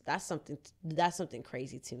 that's something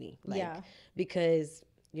crazy to me. Like, because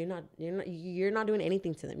you're not doing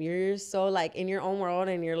anything to them. You're so, like, in your own world,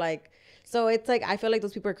 and you're like, so it's like, I feel like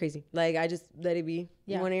those people are crazy. Like, I just let it be.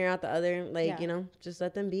 One ear out the other. Like, you know, just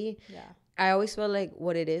let them be. I always feel like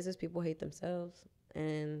what it is people hate themselves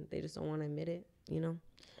and they just don't want to admit it, you know?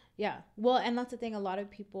 Yeah. Well, and that's the thing. A lot of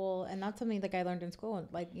people, and that's something like I learned in school,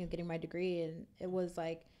 like, you know, getting my degree, and it was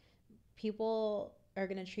like, people are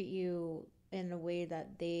going to treat you in a way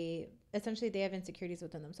that they have insecurities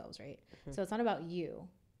within themselves, right? So it's not about you.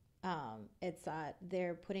 It's that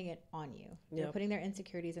they're putting it on you. They're putting their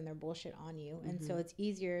insecurities and their bullshit on you. And so it's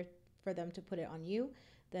easier for them to put it on you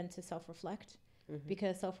than to self-reflect,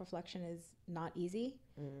 because self-reflection is not easy.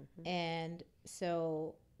 And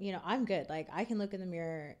so, you know, I'm good. Like, I can look in the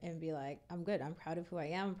mirror and be like, I'm good. I'm proud of who I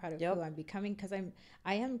am. I'm proud of who I'm becoming, because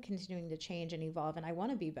I am continuing to change and evolve, and I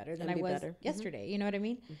want to be better than I was yesterday. You know what I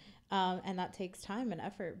mean? And that takes time and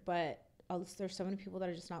effort, but there's so many people that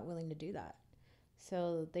are just not willing to do that.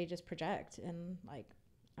 So they just project and, like,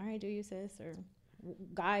 all right, do you, sis, or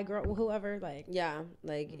guy, girl, whoever, like. Yeah,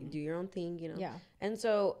 like, do your own thing, you know? Yeah. And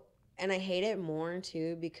so, and I hate it more,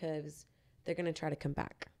 too, because they're going to try to come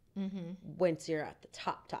back once you're at the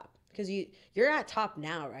top. Because you're at top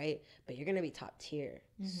now, right? But you're going to be top tier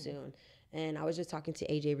soon. And I was just talking to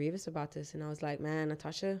AJ Rivas about this, and I was like, man,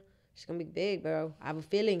 Natasha, she's going to be big, bro. I have a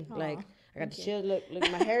feeling. Aww, like, I got the chill. Look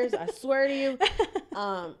at my hairs. I swear to you.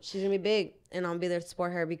 She's going to be big, and I'll be there to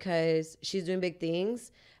support her because she's doing big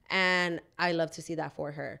things, and I love to see that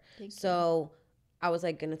for her. So I was,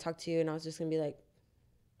 like, going to talk to you, and I was just going to be like,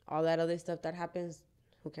 all that other stuff that happens,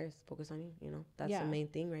 who cares? Focus on you, you know? That's the main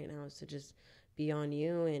thing right now, is to just be on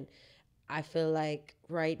you. And I feel like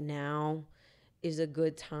right now is a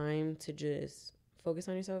good time to just focus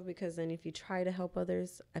on yourself, because then if you try to help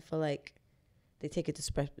others, I feel like they take it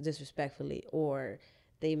disrespectfully, or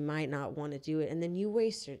they might not want to do it, and then you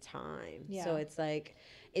waste your time. So it's like,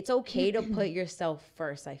 it's okay to put yourself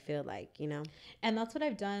first, I feel like, you know? And that's what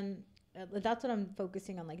I've done. That's what I'm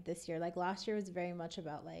focusing on, like, this year. Like, last year was very much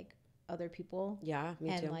about, like, other people. Yeah, me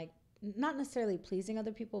too. And, like, not necessarily pleasing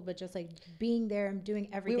other people, but just, like, being there and doing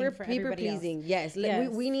everything for everybody else. We were people pleasing. Yes.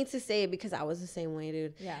 We need to say it, because I was the same way,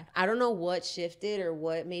 dude. Yeah. I don't know what shifted or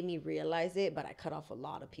what made me realize it, but I cut off a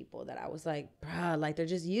lot of people that I was like, bruh, like, they're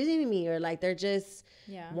just using me, or like they're just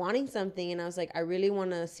wanting something. And I was like, I really want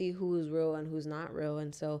to see who's real and who's not real.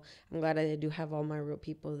 And so I'm glad I do have all my real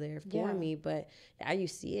people there for me. But yeah, you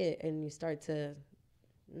see it and you start to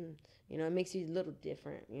you know, it makes you a little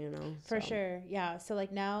different, you know. For sure. Yeah. So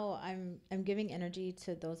like now I'm giving energy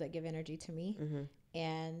to those that give energy to me.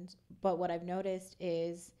 But what I've noticed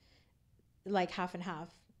is like half and half,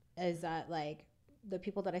 is that like the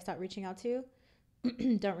people that I start reaching out to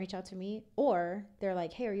don't reach out to me, or they're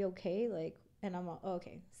like, hey, are you okay? Like, and I'm like, oh,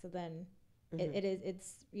 okay. So then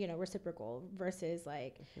it's, you know, reciprocal versus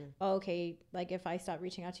like, oh, okay, like if I stop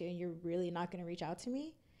reaching out to you and you're really not going to reach out to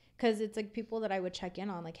me, because it's like people that I would check in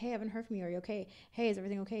on, like, hey, I haven't heard from you. Are you okay? Hey, is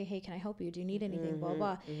everything okay? Hey, can I help you? Do you need anything? Blah,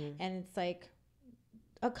 blah. And it's like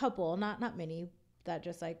a couple, not many, that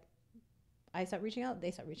just like, I start reaching out,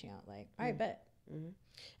 they start reaching out. Like, all right, bet.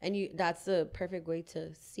 And that's the perfect way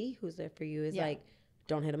to see who's there for you is like,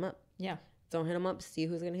 don't hit them up. Yeah. Don't hit them up. See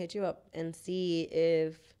who's going to hit you up and see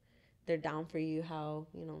if they're down for you, how,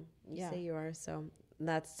 you know, you say you are. So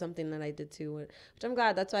that's something that I did too, which I'm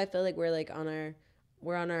glad. That's why I feel like we're like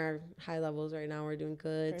we're on our high levels right now. We're doing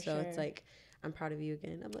good. So it's like, I'm proud of you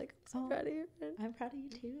again. I'm like, I'm so proud of you, friend. I'm proud of you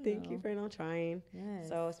too. Thank you for not trying. Yes.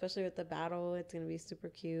 So especially with the battle, it's going to be super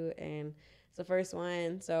cute. And it's the first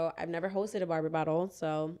one. So I've never hosted a barber battle.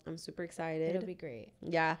 So I'm super excited. It'll be great.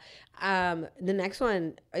 Yeah. The next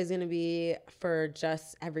one is going to be for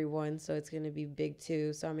just everyone. So it's going to be big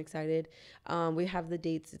too. So I'm excited. We have the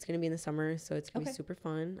dates. It's going to be in the summer. So it's going to be super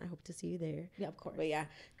fun. I hope to see you there. Yeah, of course. But yeah,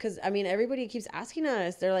 because I mean, everybody keeps asking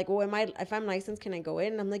us. They're like, well, if I'm licensed, can I go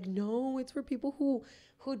in? And I'm like, no, it's for people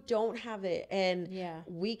who don't have it. And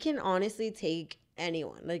we can honestly take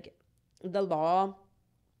anyone. Like the law,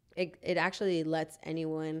 it actually lets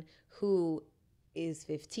anyone who is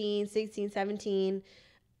 15, 16, 17,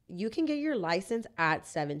 you can get your license at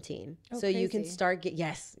 17. So crazy. You can start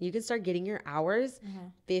you can start getting your hours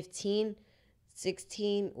 15,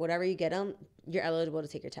 16, whatever you get them, you're eligible to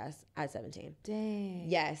take your test at 17. Dang.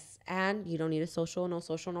 Yes. And you don't need a social,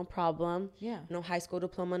 no problem. Yeah. No high school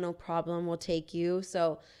diploma, no problem. We'll take you.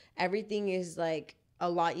 So everything is like a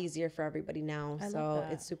lot easier for everybody now. So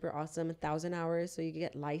it's super awesome. 1,000 hours. So you can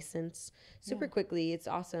get licensed super quickly. It's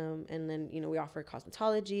awesome. And then, you know, we offer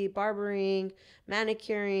cosmetology, barbering,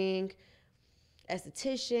 manicuring,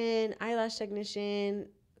 esthetician, eyelash technician,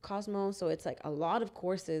 Cosmo. So it's like a lot of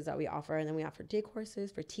courses that we offer. And then we offer day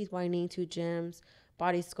courses for teeth whitening, tooth gems,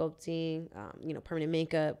 body sculpting, you know, permanent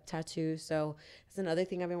makeup, tattoos. So that's another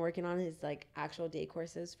thing I've been working on is like actual day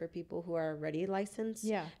courses for people who are already licensed.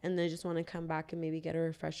 Yeah. And they just want to come back and maybe get a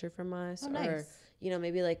refresher from us. Or, you know,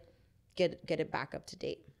 maybe like get it back up to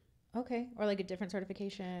date. Okay. Or like a different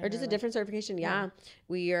certification. Or just a different certification. Yeah.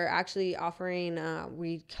 We are actually offering,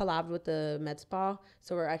 we collabed with the med spa.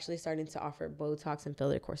 So we're actually starting to offer Botox and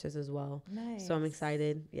filler courses as well. Nice. So I'm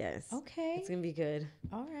excited. Yes. Okay. It's going to be good.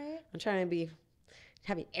 All right. I'm trying to be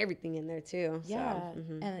having everything in there too. Yeah. So,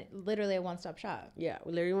 and literally a one-stop shop. Yeah.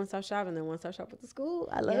 Literally one-stop shop and then one-stop shop with the school.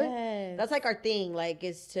 I love it. That's like our thing, like,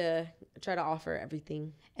 is to try to offer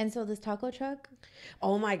everything. And so this taco truck?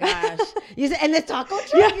 Oh my gosh. You said, and this taco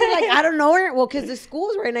truck? You're like, I don't know where. Well, because the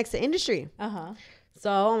school's right next to industry. So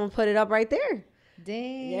I'm going to put it up right there.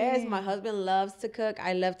 Dang. Yes, my husband loves to cook.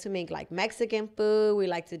 I love to make like Mexican food. We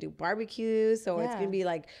like to do barbecues. So it's going to be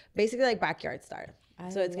like basically like backyard style.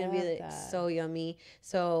 So it's going to be like so yummy.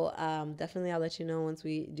 So definitely I'll let you know once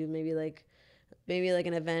we do maybe like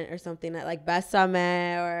an event or something at like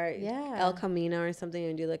Besame or El Camino or something,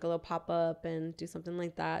 and do like a little pop-up and do something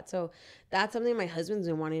like that. So that's something my husband's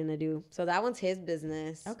been wanting to do. So that one's his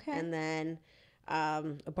business. Okay. And then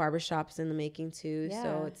a barbershop's in the making too. Yeah.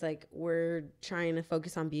 So it's like we're trying to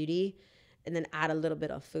focus on beauty and then add a little bit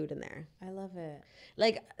of food in there. I love it.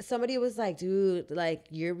 Like somebody was like, dude, like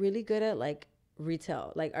you're really good at like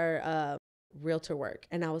retail, like our realtor work.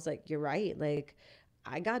 And I was like, you're right. Like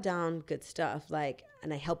I got down good stuff, like,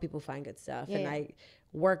 and I help people find good stuff. I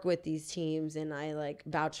work with these teams and I like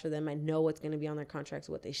vouch for them. I know what's going to be on their contracts,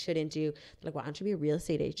 what they shouldn't do. They're like, why don't you be a real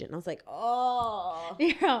estate agent? And I was like, oh,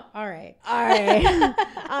 yeah, all right.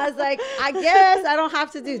 I was like, I guess I don't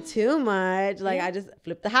have to do too much. Like I just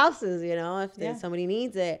flip the houses, you know, if somebody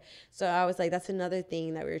needs it. So I was like, that's another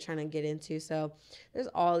thing that we were trying to get into. So there's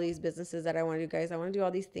all these businesses that I want to do, guys. I want to do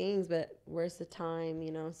all these things, but where's the time,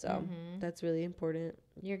 you know? So that's really important.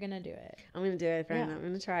 You're going to do it. I'm going to do it, friend. Yeah. I'm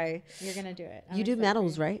going to try. You're going to do it. You do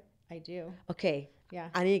metals, right? I do. Okay. Yeah.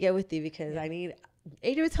 I need to get with you because Adrian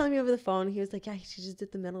was telling me over the phone. He was like, yeah, she just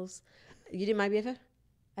did the metals. You did my BFF?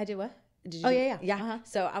 I did what? Did you Yeah. Uh-huh.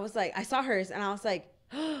 So I was like, I saw hers and I was like,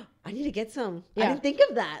 oh, I need to get some. Yeah. I didn't think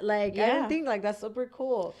of that. Like, I didn't think like that's super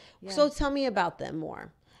cool. Yeah. So tell me about them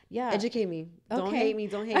more. Yeah. Educate me. Don't Okay. hate me.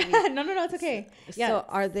 Don't hate me. No, it's okay. Yeah. So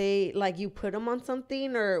are they like you put them on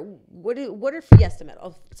something or what are Fiesta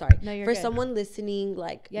medals? Oh, sorry. No, you're For good. someone listening,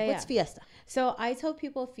 like what's Fiesta? So I tell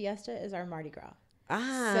people Fiesta is our Mardi Gras.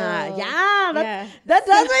 Ah, So, yeah, that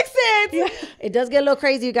does make sense. Yeah. It does get a little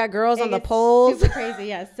crazy. You got girls on the poles. Super crazy,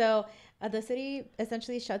 yeah. So the city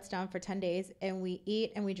essentially shuts down for 10 days, and we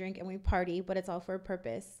eat and we drink and we party, but it's all for a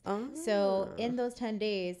purpose. So in those 10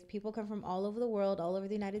 days, people come from all over the world, all over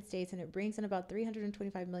the United States, and it brings in about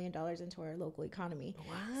 $325 million into our local economy.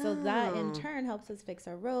 Wow. So that in turn helps us fix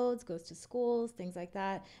our roads, goes to schools, things like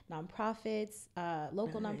that, nonprofits,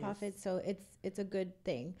 local nonprofits. So it's a good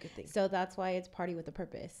thing. So that's why it's party with a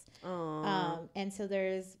purpose. And so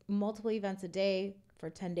there's multiple events a day for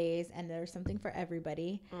 10 days, and there's something for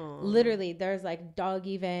everybody. Literally, there's like dog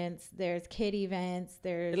events, there's kid events,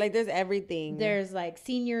 there's everything. There's like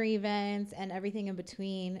senior events and everything in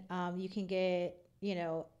between. You can get,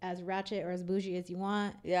 as ratchet or as bougie as you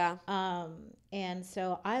want. Yeah. And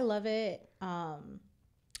so I love it.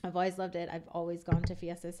 I've always loved it. I've always gone to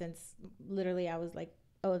Fiesta since literally I was like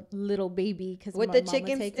a little baby, because with the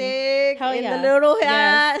chicken stick and the little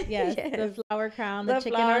hat. Yes. The flower crown, the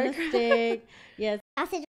chicken on the stick. Yes.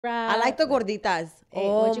 I like the gorditas. Hey,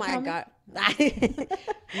 oh my God.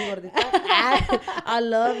 I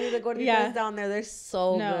love the gorditas down there. They're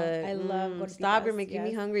so good. I love gorditas. Stop, you're making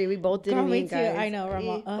me hungry. We both didn't eat, guys. I know,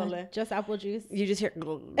 Rama. Just apple juice. You just hear.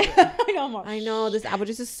 I know. This apple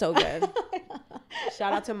juice is so good.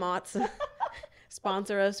 Shout out to Mott's.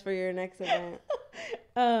 Sponsor us for your next event.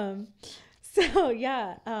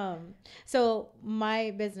 So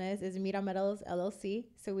my business is Mira Metals LLC.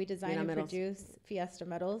 So we design and produce Fiesta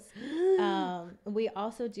medals. We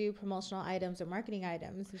also do promotional items or marketing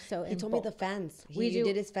items. So he told me the fans. We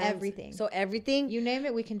did his fans. Everything. So everything. You name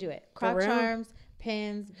it, we can do it. Croc charms,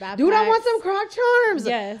 pins, backpacks. Dude, I want some croc charms.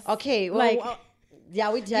 Yes. Okay. Well,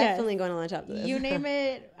 yeah, we definitely going to lunch after this. You name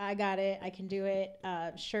it, I got it. I can do it.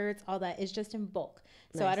 Shirts, all that. It's just in bulk.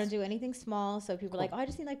 So I don't do anything small. So people are like, oh, I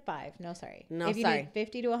just need like 5. No, sorry. If you need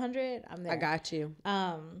 50 to 100, I'm there. I got you.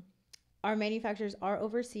 Our manufacturers are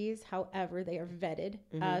overseas. However, they are vetted.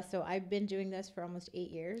 So I've been doing this for almost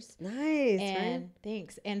 8 years. Nice. And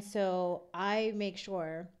thanks. And so I make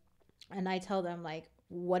sure, and I tell them like,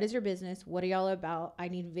 what is your business? What are y'all about? I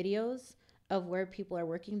need videos of where people are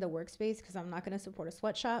working, the workspace, because I'm not going to support a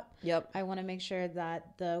sweatshop. Yep. I want to make sure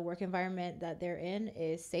that the work environment that they're in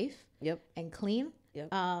is safe. Yep. And clean. Yep.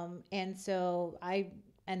 And so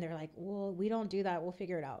and they're like, well, we don't do that. We'll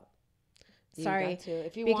figure it out. Sorry.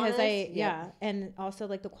 If you because want and also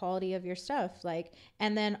like the quality of your stuff, like,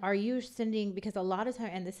 and then are you sending, because a lot of time,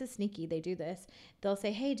 and this is sneaky, they do this, they'll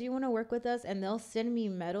say, hey, do you want to work with us? And they'll send me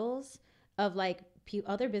medals of like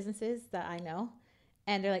other businesses that I know.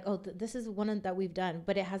 And they're like, oh, this is one that we've done,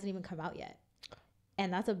 but it hasn't even come out yet.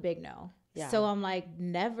 And that's a big no. Yeah. So I'm like,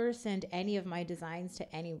 never send any of my designs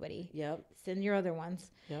to anybody. Yep. Send your other ones.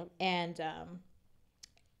 Yep. And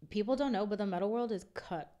people don't know, but the metal world is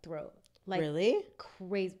cutthroat. Like, really?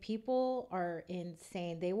 Crazy. People are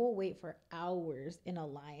insane. They will wait for hours in a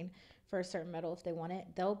line for a certain metal if they want it.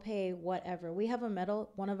 They'll pay whatever. We have a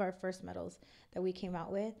metal, one of our first metals that we came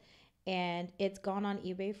out with, and it's gone on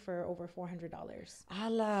eBay for over $400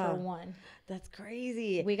 for one. That's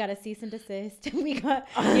crazy. We got a cease and desist. We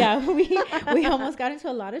almost got into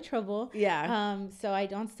a lot of trouble. Yeah. So I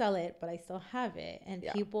don't sell it, but I still have it. And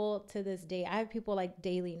people to this day, I have people like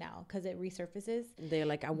daily now because it resurfaces. They're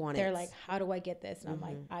like, I want it. They're like, how do I get this? And I'm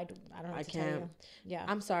like, I don't know what to tell you. Yeah.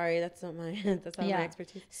 I'm sorry. That's not my my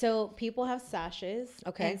expertise. So people have sashes.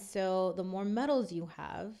 Okay. And so the more metals you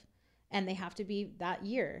have, and they have to be that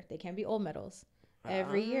year. They can't be old metals.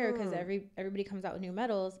 Every year, because everybody comes out with new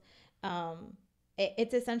metals.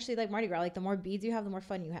 It's essentially like Mardi Gras. Like the more beads you have, the more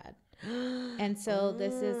fun you had. And so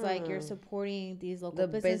this is like you're supporting these local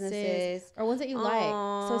businesses or ones that you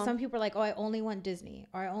like. So some people are like, oh, I only want Disney,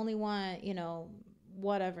 or I only want,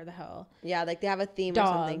 whatever the hell. Yeah, like they have a theme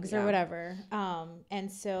dogs or whatever.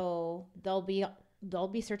 And so they'll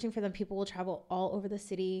be searching for them. People will travel all over the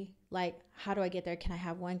city. Like, how do I get there? Can I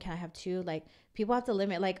have one? Can I have two? Like, people have to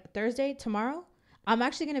limit. Like, tomorrow, I'm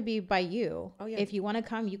actually going to be by you. Oh, yeah. If you want to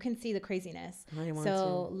come, you can see the craziness. I want to.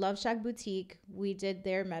 Love Shack Boutique, we did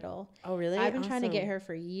their medal. Oh, really? I've been trying to get her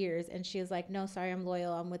for years. And she was like, no, sorry, I'm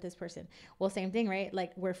loyal. I'm with this person. Well, same thing, right?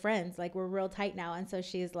 Like, we're friends. Like, we're real tight now. And so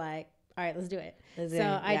she's like, all right, let's do it.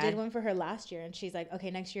 I did one for her last year. And she's like, okay,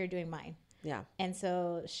 next year you're doing mine. Yeah. And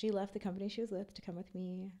so she left the company she was with to come with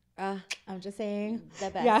me. I'm just saying.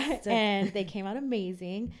 The best. Yeah. And they came out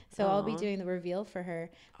amazing. So I'll be doing the reveal for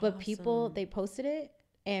her. But people, they posted it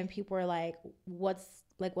and people were like, what's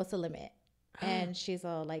the limit? And she's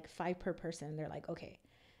like 5 per person. They're like, okay,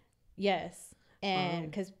 yes. And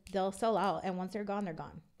because they'll sell out, and once they're gone, they're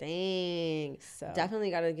gone. Dang. So definitely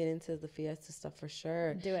got to get into the fiesta stuff for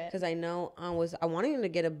sure. Do it. Because I know I wanted to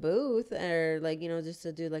get a booth, or like, you know, just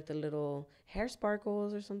to do like the little hair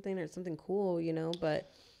sparkles or something cool, you know. But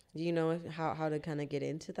do you know how to kind of get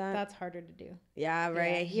into that? That's harder to do. Yeah,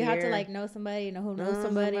 right. Yeah. You have to like know somebody, know who knows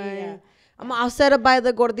somebody. Yeah. I'll set up by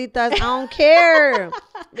the gorditas. I don't care.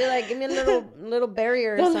 They're like, give me a little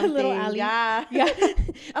barrier or something. Little alley. Yeah.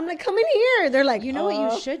 I'm like, come in here. They're like, you know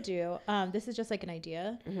what you should do? This is just like an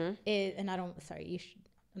idea. And I'm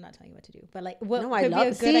not telling you what to do, but like, what could be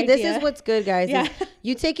a good idea? This is what's good, guys. Yeah.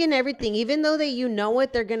 You take in everything, even though that you know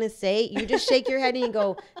what they're gonna say. You just shake your head and you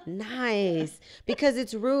go, nice, because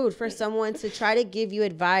it's rude for someone to try to give you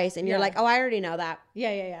advice, and you're like, oh, I already know that.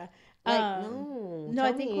 Yeah. Like, no,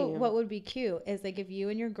 I think what would be cute is like if you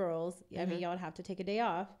and your girls, I mean, y'all would have to take a day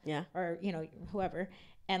off, or you know, whoever,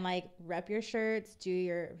 and like rep your shirts, do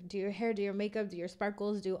your hair, do your makeup, do your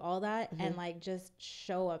sparkles, do all that, and like just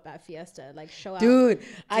show up at Fiesta, like show out. Dude,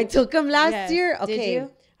 I took them last year. Okay. Did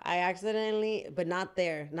you? I accidentally, but not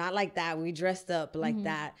there, not like that. We dressed up like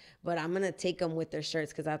that, but I'm gonna take them with their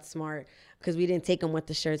shirts because that's smart. Because we didn't take them with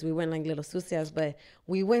the shirts, we went like little sucias, but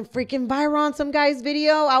we went freaking viral on some guy's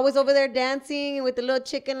video. I was over there dancing with the little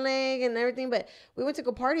chicken leg and everything, but we went to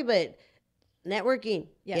go party. But networking,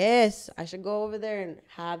 yes, I should go over there and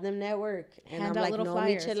have them network. And hand I'm out like, little no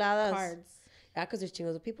flyers, micheladas. Cards. Yeah, because there's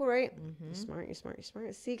chingos of people, right? You're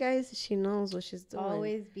smart. See, guys, she knows what she's doing.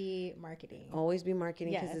 Always be marketing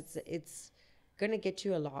because it's gonna get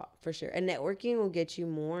you a lot for sure, and networking will get you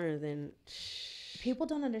more than. People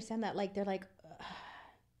don't understand that. Like, they're like,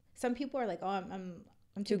 some people are like, oh, I'm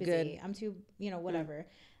too busy. Good. I'm too, whatever.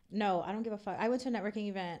 No, I don't give a fuck. I went to a networking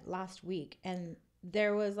event last week, and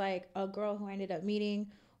there was like a girl who I ended up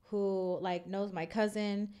meeting who like knows my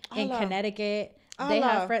cousin in Connecticut. They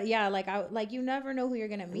have friends. Yeah, like you never know who you're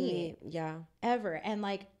gonna meet. Yeah, ever. And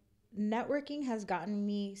like networking has gotten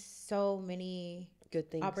me so many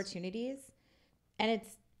good things, opportunities, and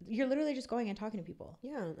you're literally just going and talking to people.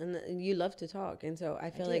 Yeah, and you love to talk, and so I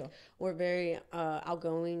feel like we're very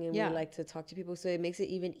outgoing, and we like to talk to people, so it makes it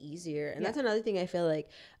even easier. And that's another thing I feel like,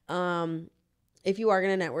 if you are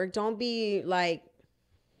gonna network, don't be like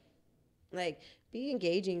be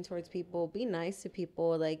engaging towards people, be nice to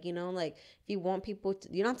people, like, like if you want people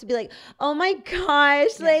to, you don't have to be like, oh my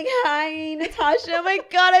gosh, like, hi Natasha, oh my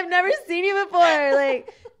god, I've never seen you before,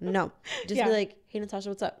 like, no, just be like, hey Natasha,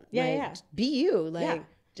 what's up? Be you, like,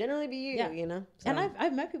 generally be you, So. And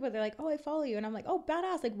I've met people, they're like, oh, I follow you, and I'm like, oh,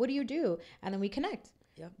 badass, like, what do you do? And then we connect.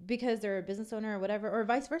 Because they're a business owner or whatever, or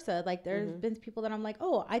vice versa. Like, there's been people that I'm like,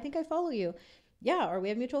 oh, I think I follow you. Yeah, or we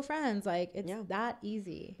have mutual friends. Like, it's that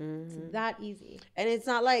easy. It's that easy. And it's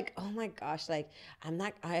not like, oh my gosh, like, I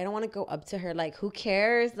don't want to go up to her. Like, who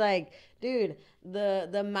cares? Like, dude, the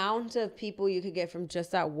amount of people you could get from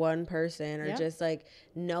just that one person, or just like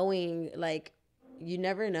knowing, like, you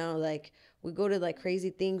never know. Like, we go to like crazy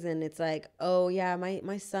things, and it's like, oh yeah,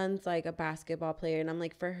 my son's like a basketball player, and I'm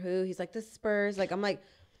like, for who? He's like the Spurs. Like, I'm like,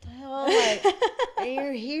 what the hell? Like, and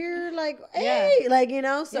you're here, like, hey, like,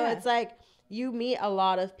 so it's like you meet a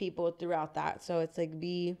lot of people throughout that. So it's like,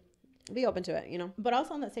 be open to it, But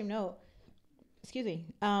also on that same note, excuse me,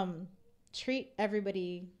 treat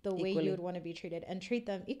everybody the way you would want to be treated, and treat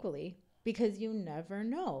them equally, because you never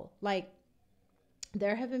know. Like,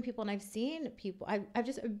 there have been people, and I've seen people, I've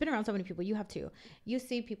just been around so many people. You have too. You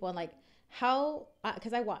see people, and like how,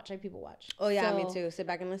 because I people watch. Oh yeah, me too. Sit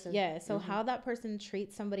back and listen. Yeah. So how that person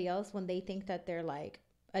treats somebody else when they think that they're like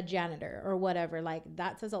a janitor or whatever, like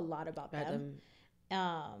that says a lot about them.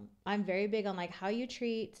 I'm very big on like how you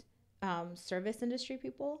treat service industry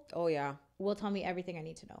people. Oh yeah. Will tell me everything I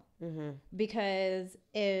need to know. Because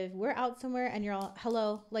if we're out somewhere and you're all,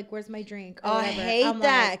 hello, like, where's my drink? Or whatever, I hate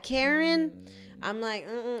that. Like, Karen. I'm like,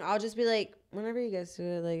 I'll just be like, whenever you guys do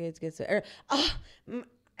it, like, it's good. Or,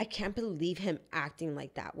 I can't believe him acting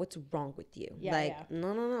like that. What's wrong with you? No.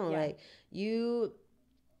 Yeah. Like,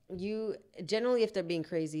 you generally, if they're being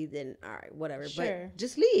crazy, then all right, whatever. Sure. But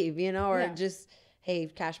just leave, or just, hey,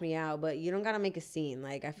 cash me out. But you don't got to make a scene.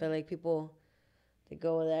 Like, I feel like people, they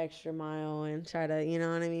go the extra mile and try to, you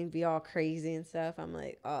know what I mean, be all crazy and stuff. I'm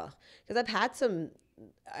like, oh, because I've had some,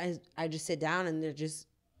 I just sit down and they're just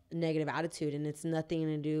negative attitude, and it's nothing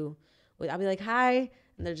to do with, I'll be like, hi,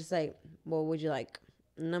 and they're just like, what would you like?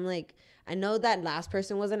 And I'm like, I know that last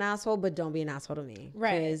person was an asshole, but don't be an asshole to me.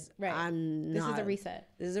 Right. I'm not. This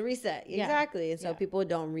is a reset. Exactly. And so people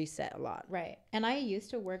don't reset a lot. Right. And I used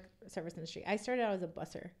to work service industry. I started out as a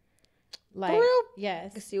busser. Like, for real?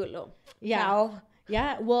 Yes. I see what low. Yeah. Cow.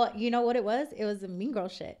 Yeah. Well, you know what it was? It was a mean girl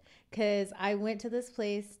shit. Because I went to this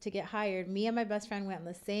place to get hired. Me and my best friend went on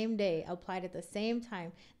the same day, applied at the same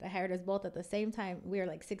time. They hired us both at the same time. We were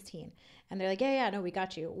like 16. And they're like, yeah, no, we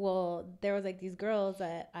got you. Well, there was like these girls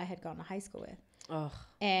that I had gone to high school with. Oh.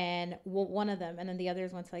 And well, one of them, and then the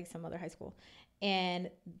others went to like some other high school.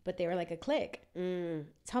 But they were like a clique.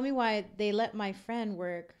 Tell me why they let my friend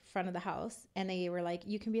work front of the house. And they were like,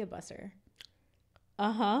 you can be a busser.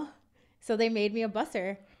 So they made me a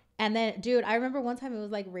busser. And then, dude, I remember one time it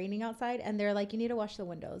was like raining outside and they're like, you need to wash the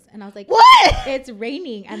windows. And I was like, what? It's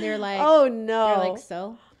raining. And they're like, oh no. They're like,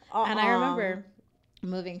 so? And I remember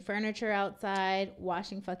moving furniture outside,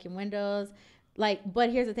 washing fucking windows. Like,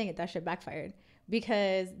 but here's the thing, that shit backfired.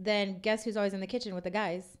 Because then guess who's always in the kitchen with the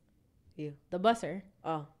guys? You. The busser.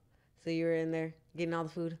 Oh, so you were in there getting all the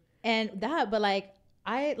food. And that, but like,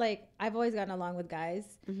 I've always gotten along with guys.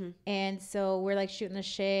 And so we're like shooting the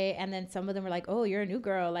shit. And then some of them were like, oh, you're a new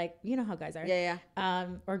girl. Like, you know how guys are. Yeah.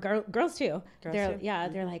 Or girls too.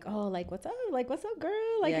 They're like, oh, like, what's up? Like, what's up, girl?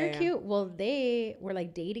 Like, you're cute. Well, they were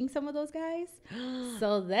like dating some of those guys.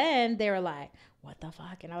 So then they were like, what the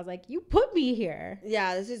fuck? And I was like, you put me here.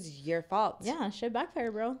 Yeah, this is your fault. Yeah, shit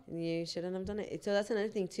backfire, bro. You shouldn't have done it. So that's another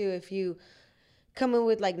thing too. If you come in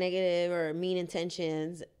with like negative or mean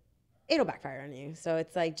intentions, it'll backfire on you. So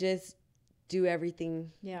it's like, just do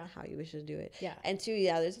everything how you wish to do it. Yeah. And two,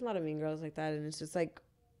 there's a lot of mean girls like that. And it's just like,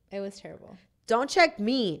 it was terrible. Don't check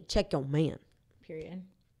me, check your man. Period.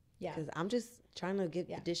 Yeah. Because I'm just trying to get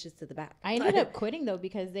the dishes to the back. I ended up quitting though,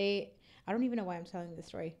 because I don't even know why I'm telling this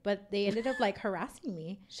story, but they ended up like harassing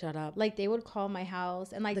me. Shut up. Like they would call my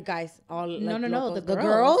house and like the guys all no, the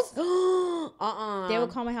girls. They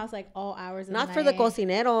would call my house like all hours of Not the for night. the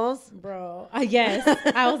cocineros, bro. Yes,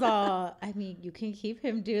 I was all. I mean, you can keep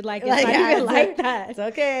him, dude. Like it's not even like that. It's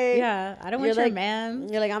okay. Yeah, I don't want your man.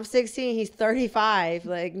 You're like, I'm 16. He's 35.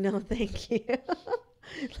 Like, no, thank you.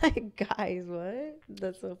 Like, guys, what?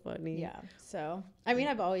 That's so funny. Yeah. So, I mean,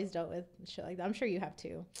 I've always dealt with shit like that. I'm sure you have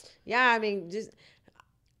too. Yeah, I mean, just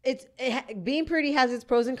being pretty has its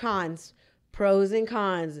pros and cons. Pros and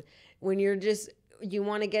cons. When you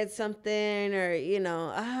want to get something, or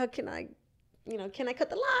can I cut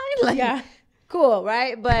the line? Like, yeah, cool,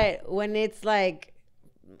 right? But when it's like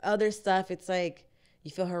other stuff, it's like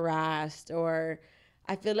you feel harassed, or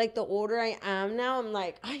I feel like the older I am now, I'm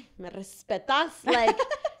like, ay, me respetas. Like,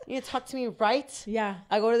 you talk to me right. Yeah.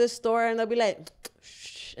 I go to the store and they'll be like,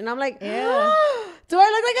 shh. And I'm like, yeah. Do I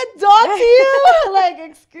look like a dog to you? Like,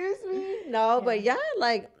 excuse me? No, but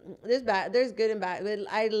like, there's good and bad. But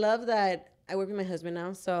I love that I work with my husband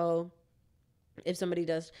now. So if somebody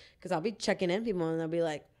does, because I'll be checking in people and they'll be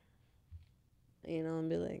like, and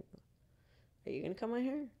be like, are you going to cut my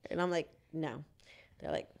hair? And I'm like, no.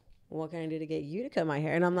 They're like, what can I do to get you to cut my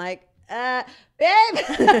hair? And I'm like, babe.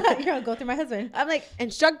 You're gonna go through my husband. I'm like,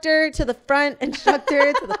 instructor to the front,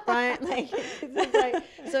 instructor to the front. Like, it's like,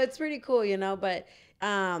 so it's pretty cool, But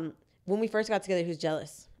when we first got together, he was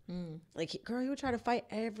jealous. Like, girl, you would try to fight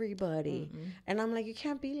everybody. And I'm like, you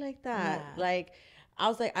can't be like that. Yeah. Like, I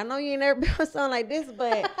was like, I know you ain't never been with someone like this,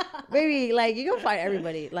 but baby, like, you're gonna fight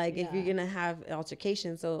everybody. Like, if you're gonna have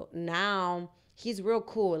altercation. So now he's real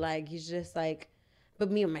cool. Like, he's just like, but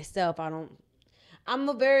me and myself, I'm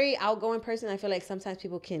a very outgoing person. I feel like sometimes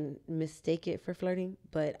people can mistake it for flirting,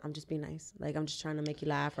 but I'm just being nice. Like, I'm just trying to make you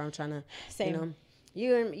laugh, or I'm trying to, same.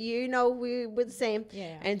 we're the same.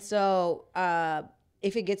 Yeah. And so,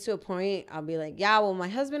 if it gets to a point, I'll be like, yeah, well, my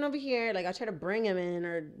husband over here, like, I'll try to bring him in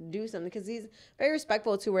or do something, because he's very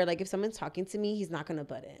respectful to where, like, if someone's talking to me, he's not going to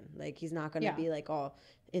butt in. Like, he's not going to be, like, all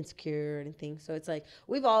insecure or anything. So it's like,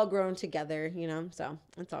 we've all grown together, so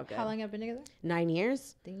it's all good. How long have you been together? 9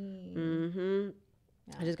 years. Dang.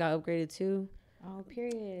 Yeah. I just got upgraded too. Oh,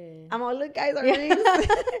 period. I'm all, look, guys, our rings.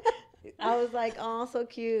 I was like, oh, so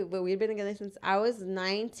cute. But we've been together since I was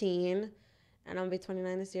 19, and I'm gonna be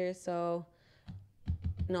 29 this year. So,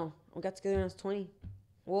 no, we got together when I was 20.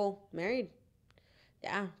 Well, married.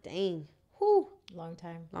 Yeah, dang. Whew. Long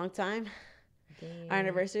time. Long time. Dang. Our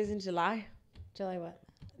anniversary is in July. July what?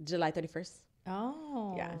 July 31st.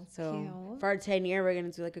 Oh. Yeah. So cute. for our 10-year, we're going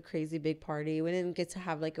to do like a crazy big party. We didn't get to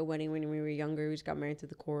have like a wedding when we were younger. We just got married to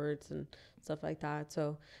the courts and stuff like that.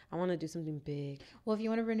 So I want to do something big. Well, if you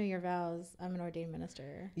want to renew your vows, I'm an ordained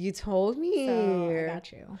minister. You told me. So I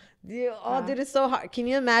got you. Dude, it's so hard. Can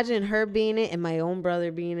you imagine her being it and my own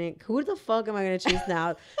brother being it? Who the fuck am I going to choose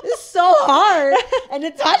now? It's so hard. And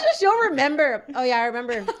Natasha, she'll remember. Oh, yeah, I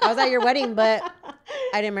remember. I was at your wedding, but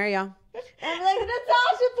I didn't marry y'all. I'm like,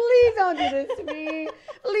 Natasha, please don't do this to me.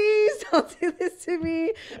 Please don't do this to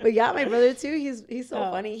me. But yeah, my brother too. He's so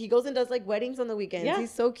funny. He goes and does like weddings on the weekends. Yeah.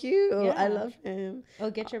 He's so cute. Yeah. I love him. Oh,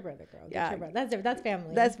 get your brother, girl. Get Yeah. your brother. That's different. That's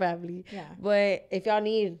family. That's family. Yeah. But if y'all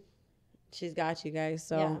need, she's got you guys.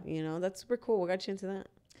 So Yeah. you know that's super cool. What got you into that?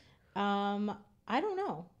 I don't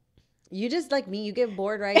know. You just like me. You get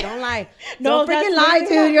bored, right? Don't lie. No, Don't that's freaking lie,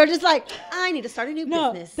 literally dude. You're just like, I need to start a new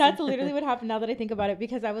No, business. that's literally what happened now that I think about it,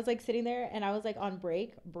 because I was like sitting there and I was like on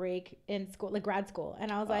break in school, like grad school.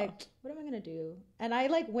 And I was like, what am I going to do? And I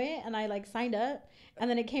like went and I like signed up, and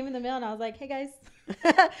then it came in the mail and I was like, hey guys.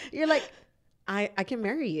 You're like, I can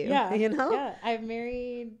marry you. Yeah. You know? Yeah. I've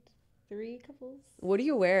married 3 couples. What do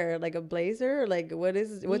you wear? Like a blazer? Like what's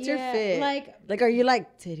your Yeah, fit? Like are you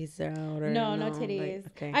like titties out or no titties. Like,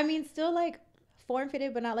 okay. I mean, still like form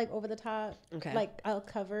fitted, but not like over the top. Okay. Like I'll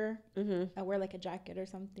cover. Mm-hmm. I wear like a jacket or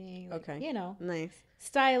something. Like, Okay. You know, Nice.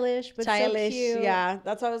 stylish, but Stylish. so cute. Yeah.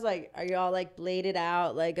 That's why I was like, are you all like bladed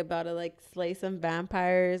out, like about to like slay some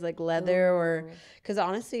vampires, like leather or? Because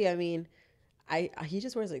honestly, I mean, he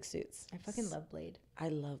just wears like suits. I fucking love Blade. I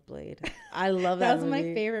love Blade. I love that. That was movie.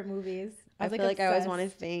 my favorite movies. I was feel like I always obsessed.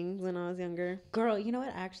 wanted fangs when I was younger. Girl, you know what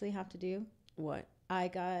I actually have to do? What? I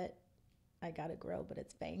got a grill, but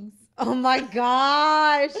it's fangs. Oh my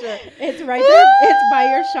gosh! It's right there. It's by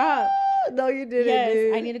your shop. No, you didn't. Yes,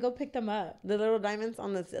 dude. I need to go pick them up. The little diamonds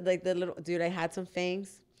on the little dude. I had some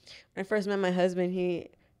fangs. When I first met my husband,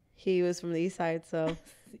 he was from the east side, so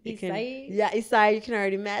East side? Yeah, east side. You can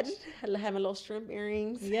already imagine. I had my little shrimp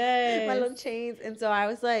earrings. Yes. My little chains. And so I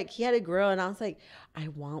was like, he had a grill, and I was like, I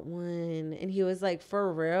want one. And he was like,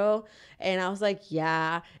 for real? And I was like,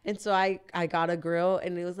 yeah. And so I got a grill,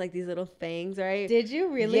 and it was like these little fangs, right? Did you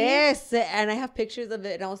really? Yes. And I have pictures of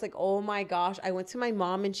it, and I was like, oh my gosh. I went to my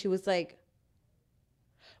mom, and she was like,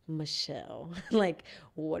 Michelle, like,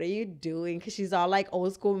 what are you doing? Because she's all like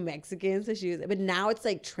old school Mexican. So she was, but now it's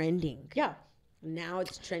like trending. Yeah. Now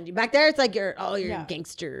it's trendy. Back there, it's like you're Yeah. a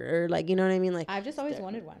gangster, or like, you know what I mean? Like, I've just always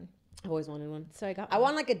wanted one. I've always wanted one. So I got I one.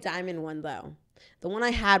 want like a diamond one though. The one I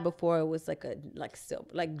had before was like a silver,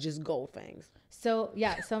 like just gold fangs. So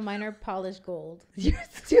yeah, so mine are polished gold. You're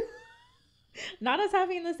still. Not us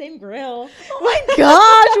having the same grill. Oh my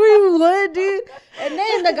gosh, we would, dude. And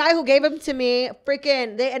then the guy who gave them to me,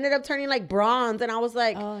 freaking, they ended up turning like bronze, and I was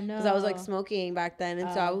like, Oh no. because I was like smoking back then,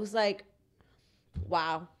 and so I was like,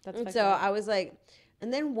 wow. That's And fucked so up. I was like,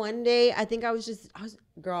 and then one day I think I was just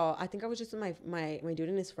with my dude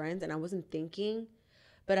and his friends, and I wasn't thinking,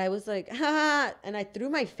 but I was like, ha, and I threw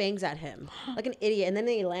my fangs at him like an idiot, and then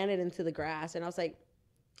they landed into the grass, and I was like,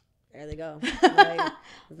 there they go.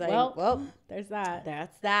 Well, there's that.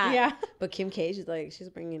 that's that. Yeah. But Kim K, she's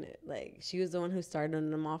bringing it. Like, she was the one who started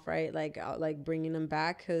them off, right? Like, bringing them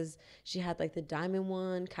back, because she had like the diamond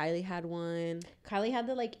one. Kylie had one. Kylie had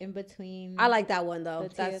the like in between. I like that one though.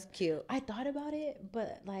 The That's teeth. cute. I thought about it,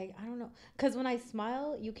 but like I don't know, because when I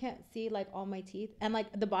smile, you can't see like all my teeth, and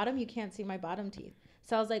like the bottom, you can't see my bottom teeth.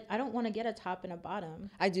 So I was like, I don't want to get a top and a bottom.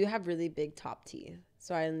 I do have really big top teeth,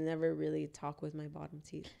 so I never really talk with my bottom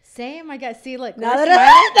teeth. Same, I guess. See, like Now that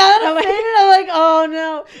I'm saying it, I'm like, oh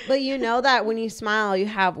no. But you know that when you smile, you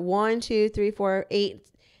have 1, 2, 3, 4, 8.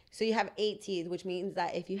 So you have 8 teeth, which means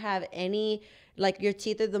that if you have any, like, your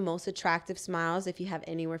teeth are the most attractive smiles if you have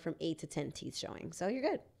anywhere from 8 to 10 teeth showing. So you're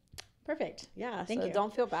good. Perfect. Yeah, Thank so you.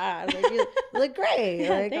 don't feel bad. Like, you look great. Yeah,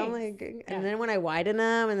 like, I'm thanks. like, Yeah. and then when I widen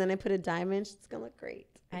them and then I put a diamond, it's gonna look great.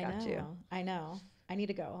 I got know. you. I know. I need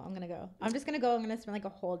to go. I'm gonna go. I'm just gonna go. I'm gonna spend like a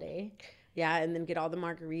whole day. Yeah, and then get all the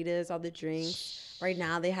margaritas, all the drinks. Right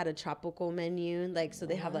now they had a tropical menu, like, so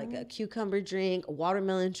they have like a cucumber drink, a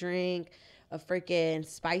watermelon drink, a freaking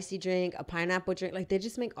spicy drink, a pineapple drink. Like, they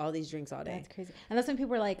just make all these drinks all day. That's crazy. And that's when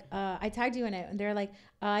people were like, I tagged you in it, and they're like,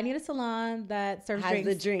 I need a salon that serves Has drinks.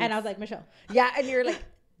 the drinks. And I was like, Michelle. Yeah, and you're like,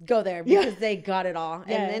 go there because they got it all.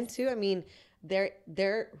 Yes. And then too, I mean,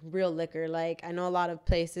 they're real liquor. Like, I know a lot of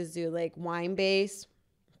places do like wine base.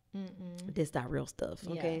 This that real stuff.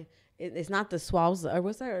 Okay. It's not the swalza, or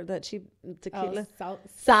what's that cheap tequila?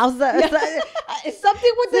 Salsa. It's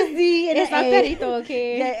something with the Z and It's not perrito,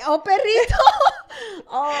 okay? Yeah, oh, perrito.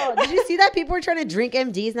 Oh, did you see that people are trying to drink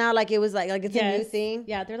MDs now? Like, it was like it's a new thing.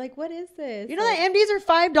 Yeah, they're like, what is this? You know that MDs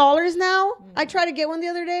are $5 now? I tried to get one the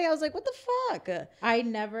other day. I was like, what the fuck? I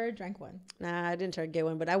never drank one. Nah, I didn't try to get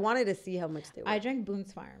one, but I wanted to see how much they were. I drank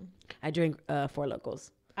Boone's Farm. I drank Four Locos.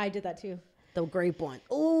 I did that too. The grape one.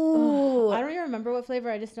 Ooh. I don't even remember what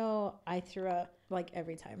flavor. I just know I threw up like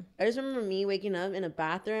every time. I just remember me waking up in a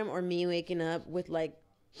bathroom, or me waking up with like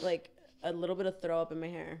a little bit of throw up in my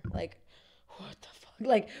hair. Like, what the fuck?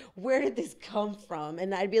 Like, where did this come from?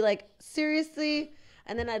 And I'd be like, seriously?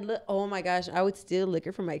 And then I'd look, oh my gosh, I would steal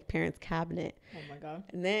liquor from my parents' cabinet. Oh my God.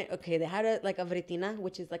 And then, okay, they had a vretina,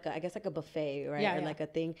 which is like I guess like a buffet, right? Yeah, Or like a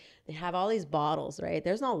thing. They have all these bottles, right?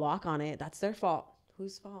 There's no lock on it. That's their fault.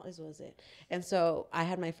 Whose fault was it? And so I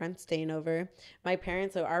had my friends staying over. My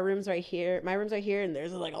parents, so our room's right here. My room's right here, and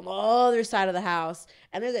there's like on the other side of the house.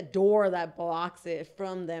 And there's a door that blocks it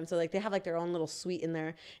from them. So like they have like their own little suite in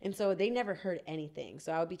there. And so they never heard anything.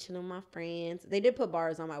 So I would be chilling with my friends. They did put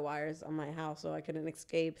bars on my wires on my house so I couldn't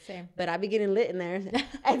escape. Same. But I'd be getting lit in there.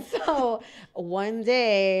 And so one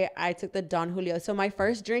day I took the Don Julio. So my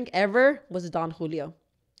first drink ever was Don Julio.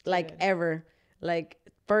 Like Good. ever. Like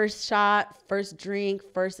first shot, first drink,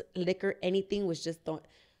 first liquor, anything was just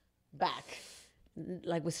back.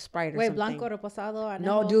 Like with Sprite or Wait, something. blanco, reposado?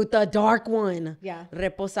 No, dude, the dark one. Yeah.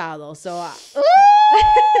 Reposado. So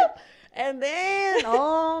and then,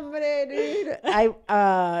 hombre, dude.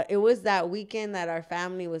 It was that weekend that our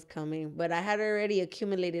family was coming, but I had already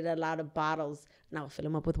accumulated a lot of bottles and I would fill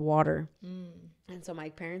them up with water. And so my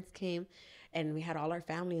parents came and we had all our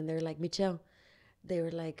family and they're like, Michelle, they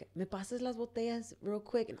were like, me pasas las botellas real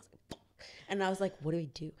quick. And I was like, what do we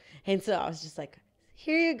do? And so I was just like,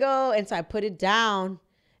 here you go. And so I put it down.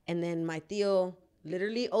 And then my tío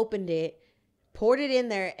literally opened it, poured it in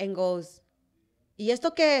there and goes, ¿Y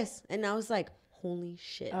esto qué es? And I was like, holy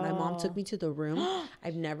shit. My mom took me to the room.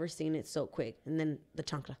 I've never seen it so quick. And then the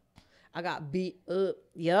chancla. I got beat up.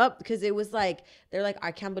 Yep. Because it was like, they're like,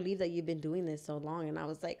 I can't believe that you've been doing this so long. And I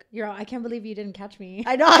was like, You're all, I can't believe you didn't catch me.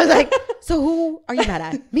 I know. I was like, so who are you mad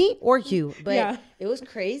at? Me or you? But Yeah. it was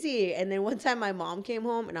crazy. And then one time my mom came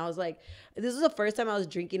home and I was like, this was the first time I was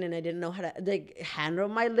drinking and I didn't know how to like handle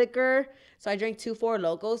my liquor. So I drank 2 Four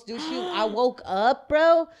Locos. Dude, I woke up,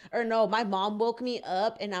 bro. Or no, my mom woke me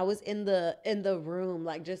up and I was in the room,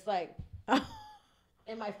 like just like,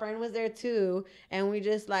 and my friend was there too. And we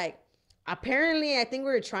just like, apparently, I think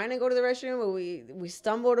we were trying to go to the restroom, but we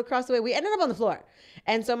stumbled across the way. We ended up on the floor.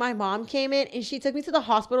 And so my mom came in and she took me to the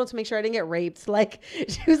hospital to make sure I didn't get raped. Like,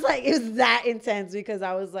 she was like, it was that intense because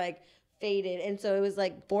I was like faded. And so it was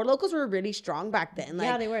like Four Locos were really strong back then. Like,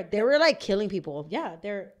 Yeah, they were. They were like killing people. Yeah,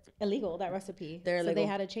 they're illegal, that recipe. They're illegal. So they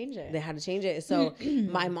had to change it. They had to change it. So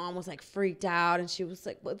my mom was like freaked out and she was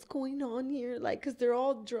like, what's going on here? Like, cause they're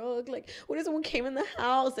all drugged. Like, what if someone came in the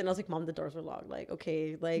house? And I was like, Mom, the doors were locked. Like,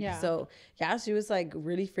 okay. Like, Yeah. So yeah, she was like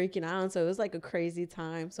really freaking out. And so it was like a crazy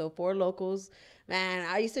time. So Four Locals, man,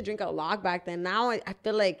 I used to drink a lot back then. Now I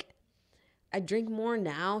feel like I drink more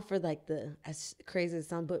now for like as crazy as it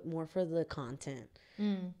sounds, but more for the content.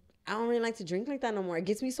 I don't really like to drink like that no more. It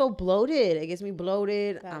gets me so bloated.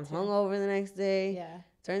 I'm hungover the next day. Yeah.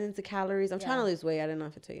 Turns into calories. I'm trying to lose weight. I don't know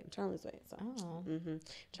if I tell you. I'm trying to lose weight. So.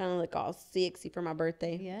 Trying to look all sexy for my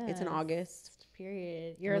birthday. Yeah. It's in August.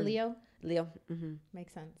 Period. You're a Leo? Leo.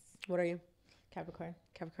 Makes sense. What are you? Capricorn.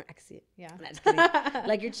 Capricorn. I can see it. Yeah. I'm just kidding.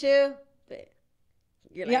 Like you're chill, but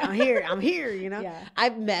you're like, I'm here, you know? Yeah.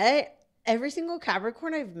 I've met every single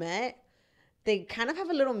Capricorn I've met. They kind of have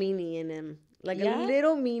a little meanie in them. Like a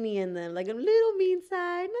little meanie in them. Like a little mean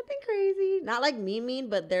side. Nothing crazy. Not like mean,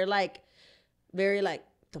 but they're like very like,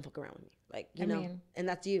 don't fuck around with me. Like, you know, and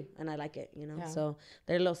that's you. And I like it, you know? Yeah. So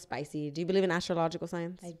they're a little spicy. Do you believe in astrological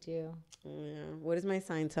signs? I do. Yeah. What does my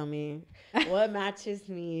sign tell me? What matches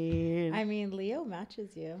me? I mean, Leo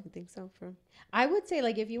matches you. I think so. I would say,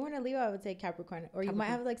 like, if you weren't a Leo, I would say Capricorn. Or you might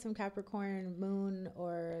have, like, some Capricorn moon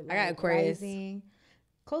or, like, I got Aquarius. Rising.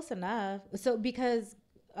 Close enough. So, because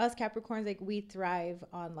us Capricorns, like, we thrive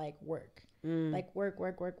on, like, work. Like, work.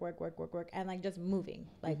 And, like, just moving.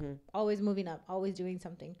 Like, always moving up. Always doing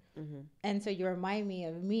something. And so you remind me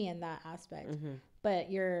of me in that aspect.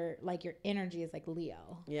 But your energy is like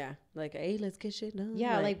Leo. Yeah. Like, hey, let's get shit done.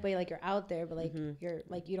 Yeah, but you're out there, but like you're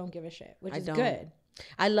like you don't give a shit, which is good.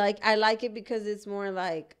 I like it because it's more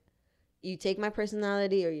like you take my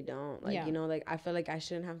personality or you don't. Like, you know, like I feel like I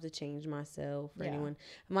shouldn't have to change myself for anyone.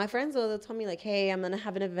 My friends they'll tell me like, hey, I'm gonna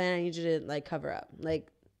have an event, I need you to like cover up.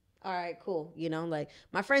 Like, all right, cool. You know, like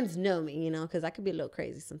my friends know me, you know, because I could be a little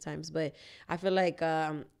crazy sometimes, but I feel like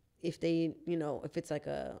if they, you know, if it's like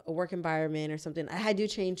a work environment or something, I do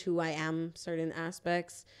change who I am, certain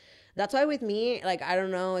aspects. That's why with me, like, I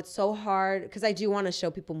don't know, it's so hard because I do want to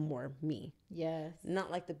show people more me. Yes.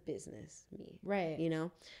 Not like the business me. Right. You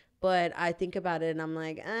know, but I think about it and I'm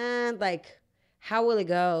like, how will it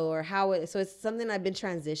go? Or so it's something I've been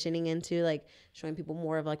transitioning into, like showing people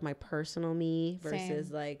more of like my personal me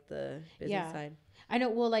versus like the business side. I know.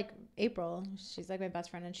 Well, like April, she's like my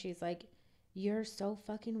best friend and she's like, you're so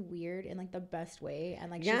fucking weird in like the best way.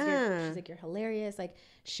 And like, she's like, you're hilarious. Like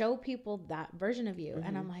show people that version of you.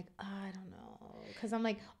 And I'm like, I don't know. because I'm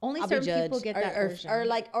like, only I'll be certain people judged get that version.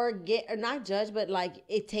 or not judged, but like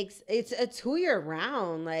it's who you're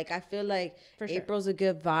around. Like I feel like For sure. April's a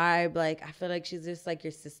good vibe. Like I feel like she's just like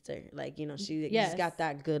your sister. Like she's Yes. got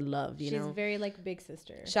that good love. She's very like big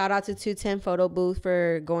sister. Shout out to 210 Photo Booth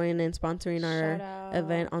for going and sponsoring Shout our out.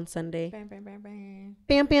 event on Sunday. Bam, bam, bam, bam.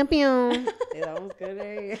 Bam, bam, bam. Yeah, that was good.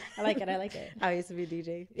 Eh? I like it. I used to be a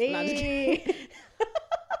DJ. Hey.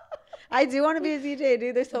 I do want to be a DJ,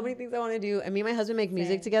 dude. There's so many things I want to do. And me and my husband make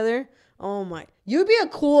music Same. together. Oh my. You'd be a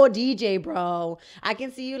cool DJ, bro. I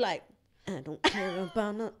can see you like, I don't care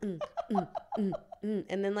about no,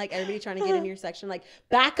 and then like everybody trying to get in your section, like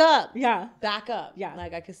back up. Yeah. Back up. Yeah.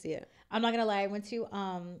 Like I could see it. I'm not gonna lie. I went to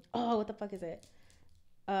what the fuck is it?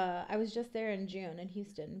 I was just there in June in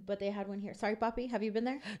Houston, but they had one here. Sorry, Poppy. Have you been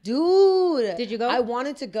there? Dude. Did you go? I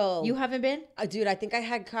wanted to go. You haven't been? Dude, I think I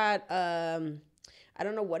had caught I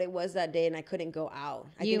don't know what it was that day and I couldn't go out.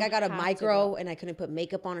 I think I got a micro and I couldn't put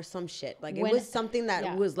makeup on or some shit. Like it was something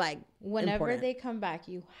that was like whenever important. they come back,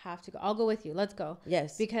 you have to go. I'll go with you. Let's go.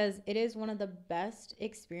 Yes. Because it is one of the best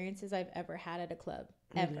experiences I've ever had at a club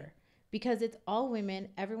ever. Because it's all women,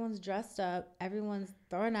 everyone's dressed up, everyone's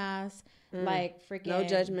throwing ass, like freaking no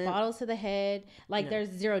judgment, bottles to the head. Like there's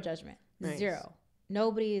zero judgment. Nice. Zero.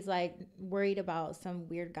 Nobody's like worried about some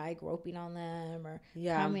weird guy groping on them or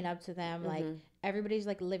coming up to them. Like everybody's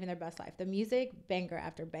like living their best life. The music, banger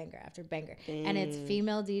after banger after banger. Dang. And it's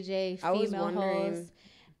female DJ, female host.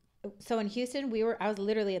 So in Houston, I was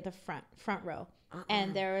literally at the front row.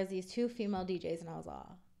 And there was these two female DJs and I was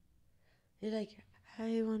all, you're like,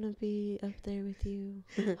 I want to be up there with you.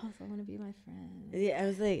 I also want to be my friend. Yeah, I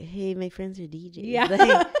was like, hey, my friends are DJs. Yeah.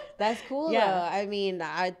 Like, that's cool, though. I mean,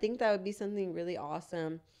 I think that would be something really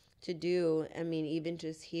awesome to do. I mean, even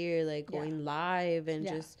just here, like, going live and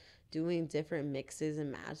just doing different mixes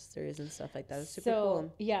and masters and stuff like that. It's super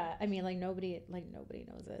cool. Yeah, I mean, like, nobody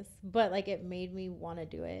knows this. But, like, it made me want to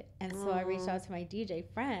do it. And so I reached out to my DJ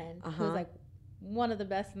friend, who was, like, one of the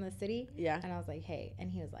best in the city. Yeah. And I was like, hey. And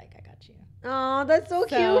he was like, I got you. Oh, that's so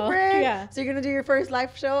cute, friend. Yeah. So you're going to do your first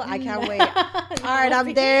live show? I can't wait. All right,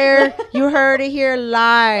 I'm there. You heard it here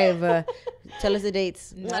live. Tell us the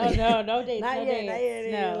dates. No dates. Not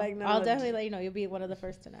yet. No. Like, no, I'll definitely let you know. You'll be one of the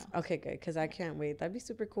first to know. Okay, good. Because I can't wait. That'd be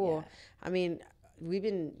super cool. Yeah. I mean, we've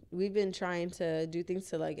been trying to do things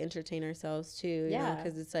to, like, entertain ourselves, too. You know?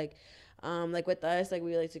 Because it's, like with us, like,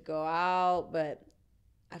 we like to go out. But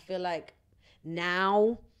I feel like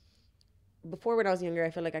now, before when I was younger,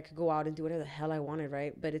 I feel like I could go out and do whatever the hell I wanted,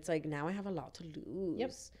 right? But it's like now I have a lot to lose.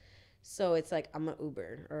 Yep. So it's like I'm an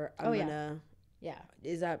Uber or I'm gonna. Yeah.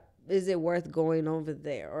 Is it worth going over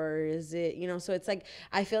there or is it, so it's like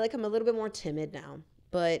I feel like I'm a little bit more timid now,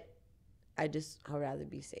 but I'd rather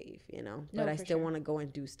be safe, but I still want to go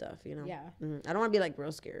and do stuff, Yeah. I don't want to be like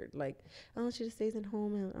real scared. Like, oh, she just stays at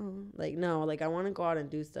home. And, like, no, like I want to go out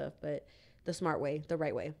and do stuff, but the smart way, the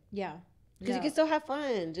right way. Yeah. Because you can still have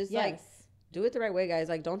fun. Just like do it the right way, guys.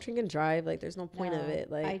 Like, don't drink and drive. Like, there's no point of it.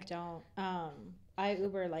 Like, I don't. I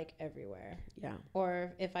Uber like everywhere. Yeah.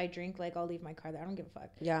 Or if I drink, like I'll leave my car there. I don't give a fuck.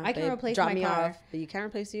 Yeah. I can replace my car. Off, but you can't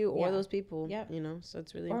replace you or those people. Yeah. So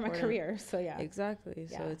it's really important. Or my career. So yeah. Exactly.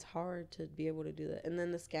 Yeah. So it's hard to be able to do that. And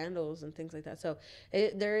then the scandals and things like that. So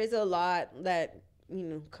there is a lot that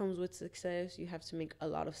comes with success. You have to make a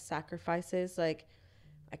lot of sacrifices. Like,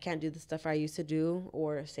 I can't do the stuff I used to do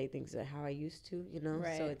or say things like how I used to,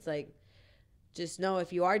 Right. So it's like, just know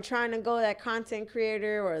if you are trying to go that content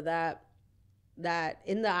creator or that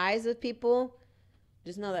in the eyes of people,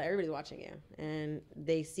 just know that everybody's watching you and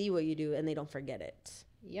they see what you do and they don't forget it.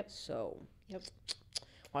 Yep. So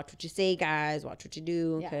watch what you say, guys. Watch what you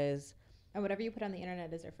do. Because and whatever you put on the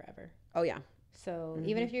internet is there forever. Oh, yeah. So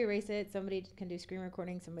even if you erase it, somebody can do screen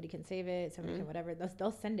recording. Somebody can save it. Somebody can whatever.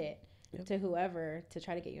 They'll send it. Yep. To whoever to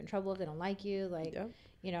try to get you in trouble if they don't like you. Like,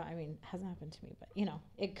 I mean, it hasn't happened to me, but,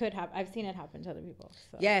 it could happen. I've seen it happen to other people.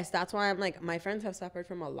 So. Yes, that's why I'm like, my friends have suffered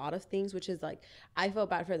from a lot of things, which is like, I felt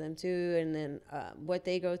bad for them too. And then what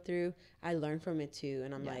they go through, I learn from it too.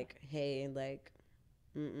 And I'm like, hey, like,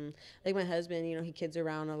 like my husband, he kids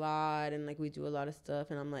around a lot and like we do a lot of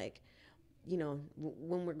stuff. And I'm like,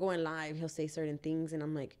 when we're going live, he'll say certain things and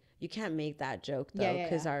I'm like, you can't make that joke though,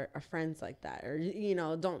 because our friends like that, or you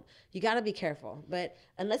gotta be careful. But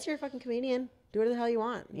unless you're a fucking comedian, do whatever the hell you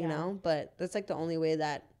want, you know. But that's like the only way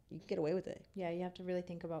that you can get away with it. Yeah, you have to really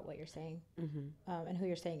think about what you're saying, and who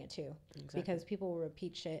you're saying it to, because people will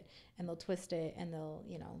repeat shit and they'll twist it and they'll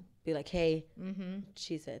be like, hey,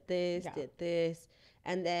 she said this, did this,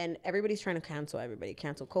 and then everybody's trying to cancel everybody,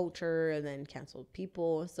 cancel culture, and then cancel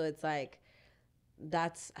people. So it's like,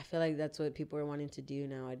 I feel like that's what people are wanting to do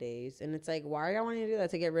nowadays. And it's like, why are y'all wanting to do that?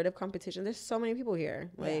 To get rid of competition? There's so many people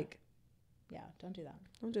here. Like, yeah, don't do that.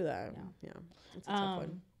 Don't do that. No. Yeah. It's a tough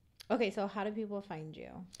one. Okay, so how do people find you?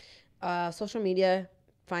 Social media.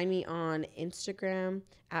 Find me on Instagram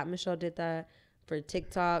at Michelle Did That. For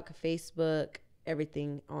TikTok, Facebook,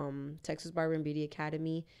 everything. Texas Barber and Beauty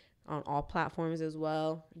Academy on all platforms as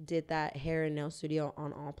well. Did That Hair and Nail Studio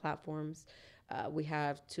on all platforms. We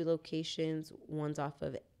have 2 locations. One's off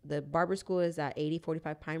of the barber school is at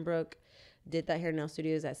 8045 Pinebrook. Did That Hair and Nail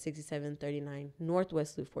Studio is at 6739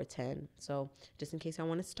 Northwest Loop 410. So just in case I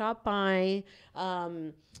want to stop by,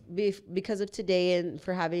 because of today and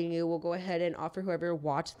for having you, we'll go ahead and offer whoever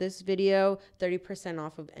watched this video 30%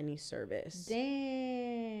 off of any service.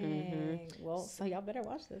 Dang. Mm-hmm. Well, so y'all better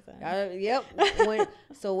watch this then. Yep.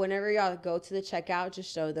 So whenever y'all go to the checkout,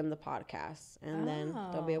 just show them the podcast, and then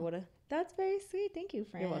they'll be able to. That's very sweet. Thank you,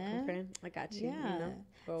 friend. You're welcome, friend. I got you. Yeah. You know,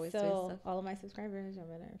 always so all of my subscribers,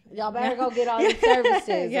 y'all better go get all these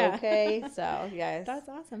services, okay? So yes, that's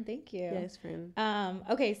awesome. Thank you. Yes, friend.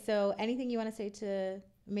 Okay. So anything you want to say to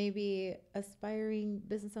maybe aspiring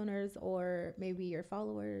business owners or maybe your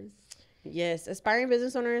followers? Yes, aspiring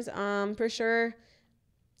business owners. For sure.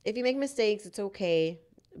 If you make mistakes, it's okay,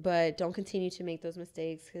 but don't continue to make those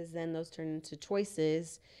mistakes, because then those turn into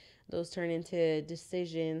choices. Those turn into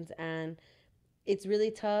decisions, and it's really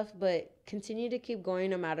tough, but continue to keep going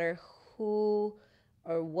no matter who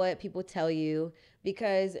or what people tell you,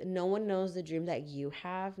 because no one knows the dream that you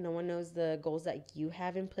have. No one knows the goals that you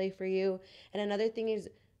have in play for you. And another thing is,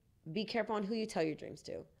 be careful on who you tell your dreams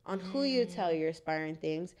to, on who you tell your aspiring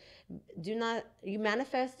things. You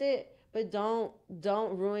manifest it, but don't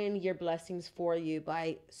ruin your blessings for you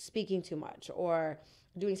by speaking too much or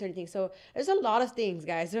doing certain things. So there's a lot of things,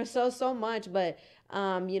 guys. There's so much, but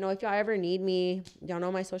if y'all ever need me, y'all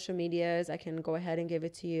know my social medias. I can go ahead and give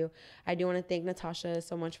it to you. I do want to thank Natasha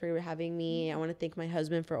so much for having me. I want to thank my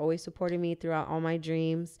husband for always supporting me throughout all my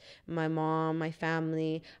dreams, my mom, my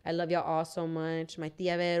family. I love y'all all so much. My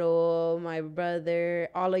tia Vero, my brother,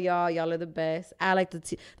 all of y'all are the best. I like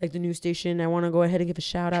the news station. I want to go ahead and give a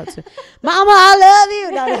shout out to Mama, I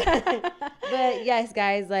love you. But yes,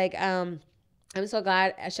 guys, I'm so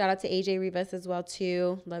glad. A shout out to AJ Rivas as well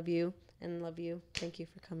too. Love you. Thank you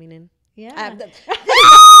for coming in. Yeah.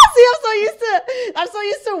 See, I'm so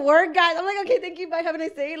used to work, guys. I'm like, okay, thank you. Bye. Have a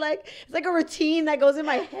nice day. Like, it's like a routine that goes in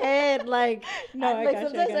my head. Like,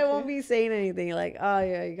 sometimes I won't be saying anything. Like, oh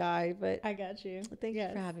yeah, guy. But I got you. Thank you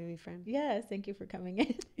for having me, friend. Yes, thank you for coming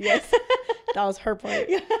in. Yes, that was her part.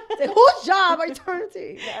 Yeah. Like, whose job are you turning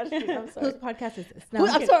to? I'm sorry. Whose podcast is this? No,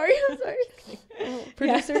 I'm sorry.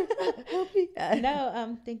 Producer, help me.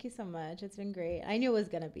 No, thank you so much. It's been great. I knew it was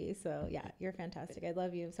gonna be. So yeah, you're fantastic. I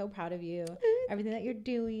love you. I'm so proud of you. Everything that you're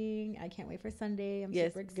doing. I can't wait for Sunday. I'm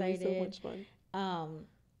super excited. It's gonna be so much fun.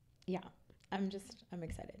 Yeah, I'm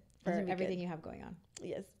excited for everything you have going on.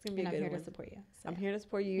 Yes, it's gonna be a good one. I'm here to support you. So. I'm here to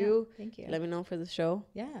support you. Yeah, thank you. Let me know for the show.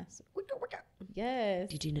 Yes. We can work out.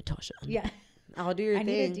 Yes. DJ Natasha. Yeah. I'll do your thing.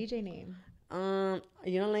 I need a DJ name.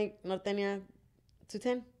 You don't like Norteña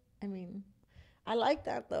 210? I mean, I like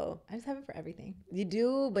that though. I just have it for everything. You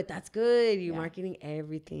do, but that's good. You're marketing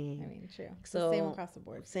everything. I mean, true. So same across the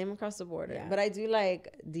board. Same across the board. Yeah. But I do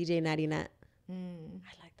like DJ Natty Nat.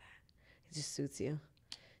 I like that. It just suits you.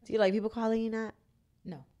 Do you like people calling you Nat?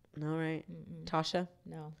 No. No, right? Tasha?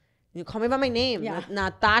 No. You call me by my name. Yeah.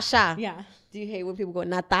 Natasha. Yeah. Do you hate when people go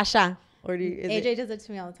Natasha? Or do you, AJ does it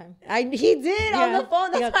to me all the time. He did on the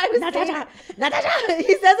phone. That's why I was Natasha. Natasha.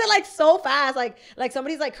 He says it like so fast, like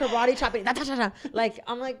somebody's like karate chopping. Natasha. Like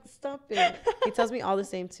I'm like, stop it. He tells me all the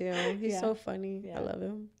same too. He's so funny. Yeah. I love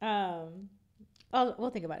him.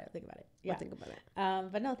 We'll think about it. Yeah. We'll think about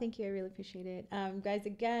it. But no, thank you. I really appreciate it. Guys,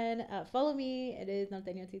 again, follow me. It is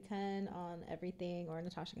Norteño 210 on everything, or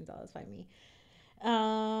Natasha Gonzalez. Find me.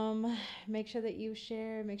 Make sure that you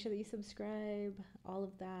share, make sure that you subscribe, all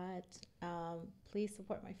of that. Please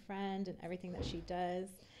support my friend and everything that she does.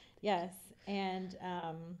 Yes. And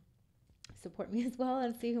support me as well,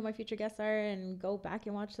 and see who my future guests are, and go back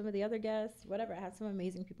and watch some of the other guests, whatever. I have some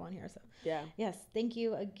amazing people on here. So yes, thank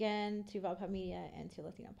you again to Valpop Media and to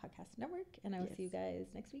Latino Podcast Network, and I will see you guys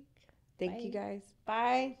next week. Thank you guys.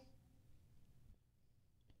 Bye.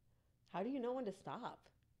 How do you know when to stop?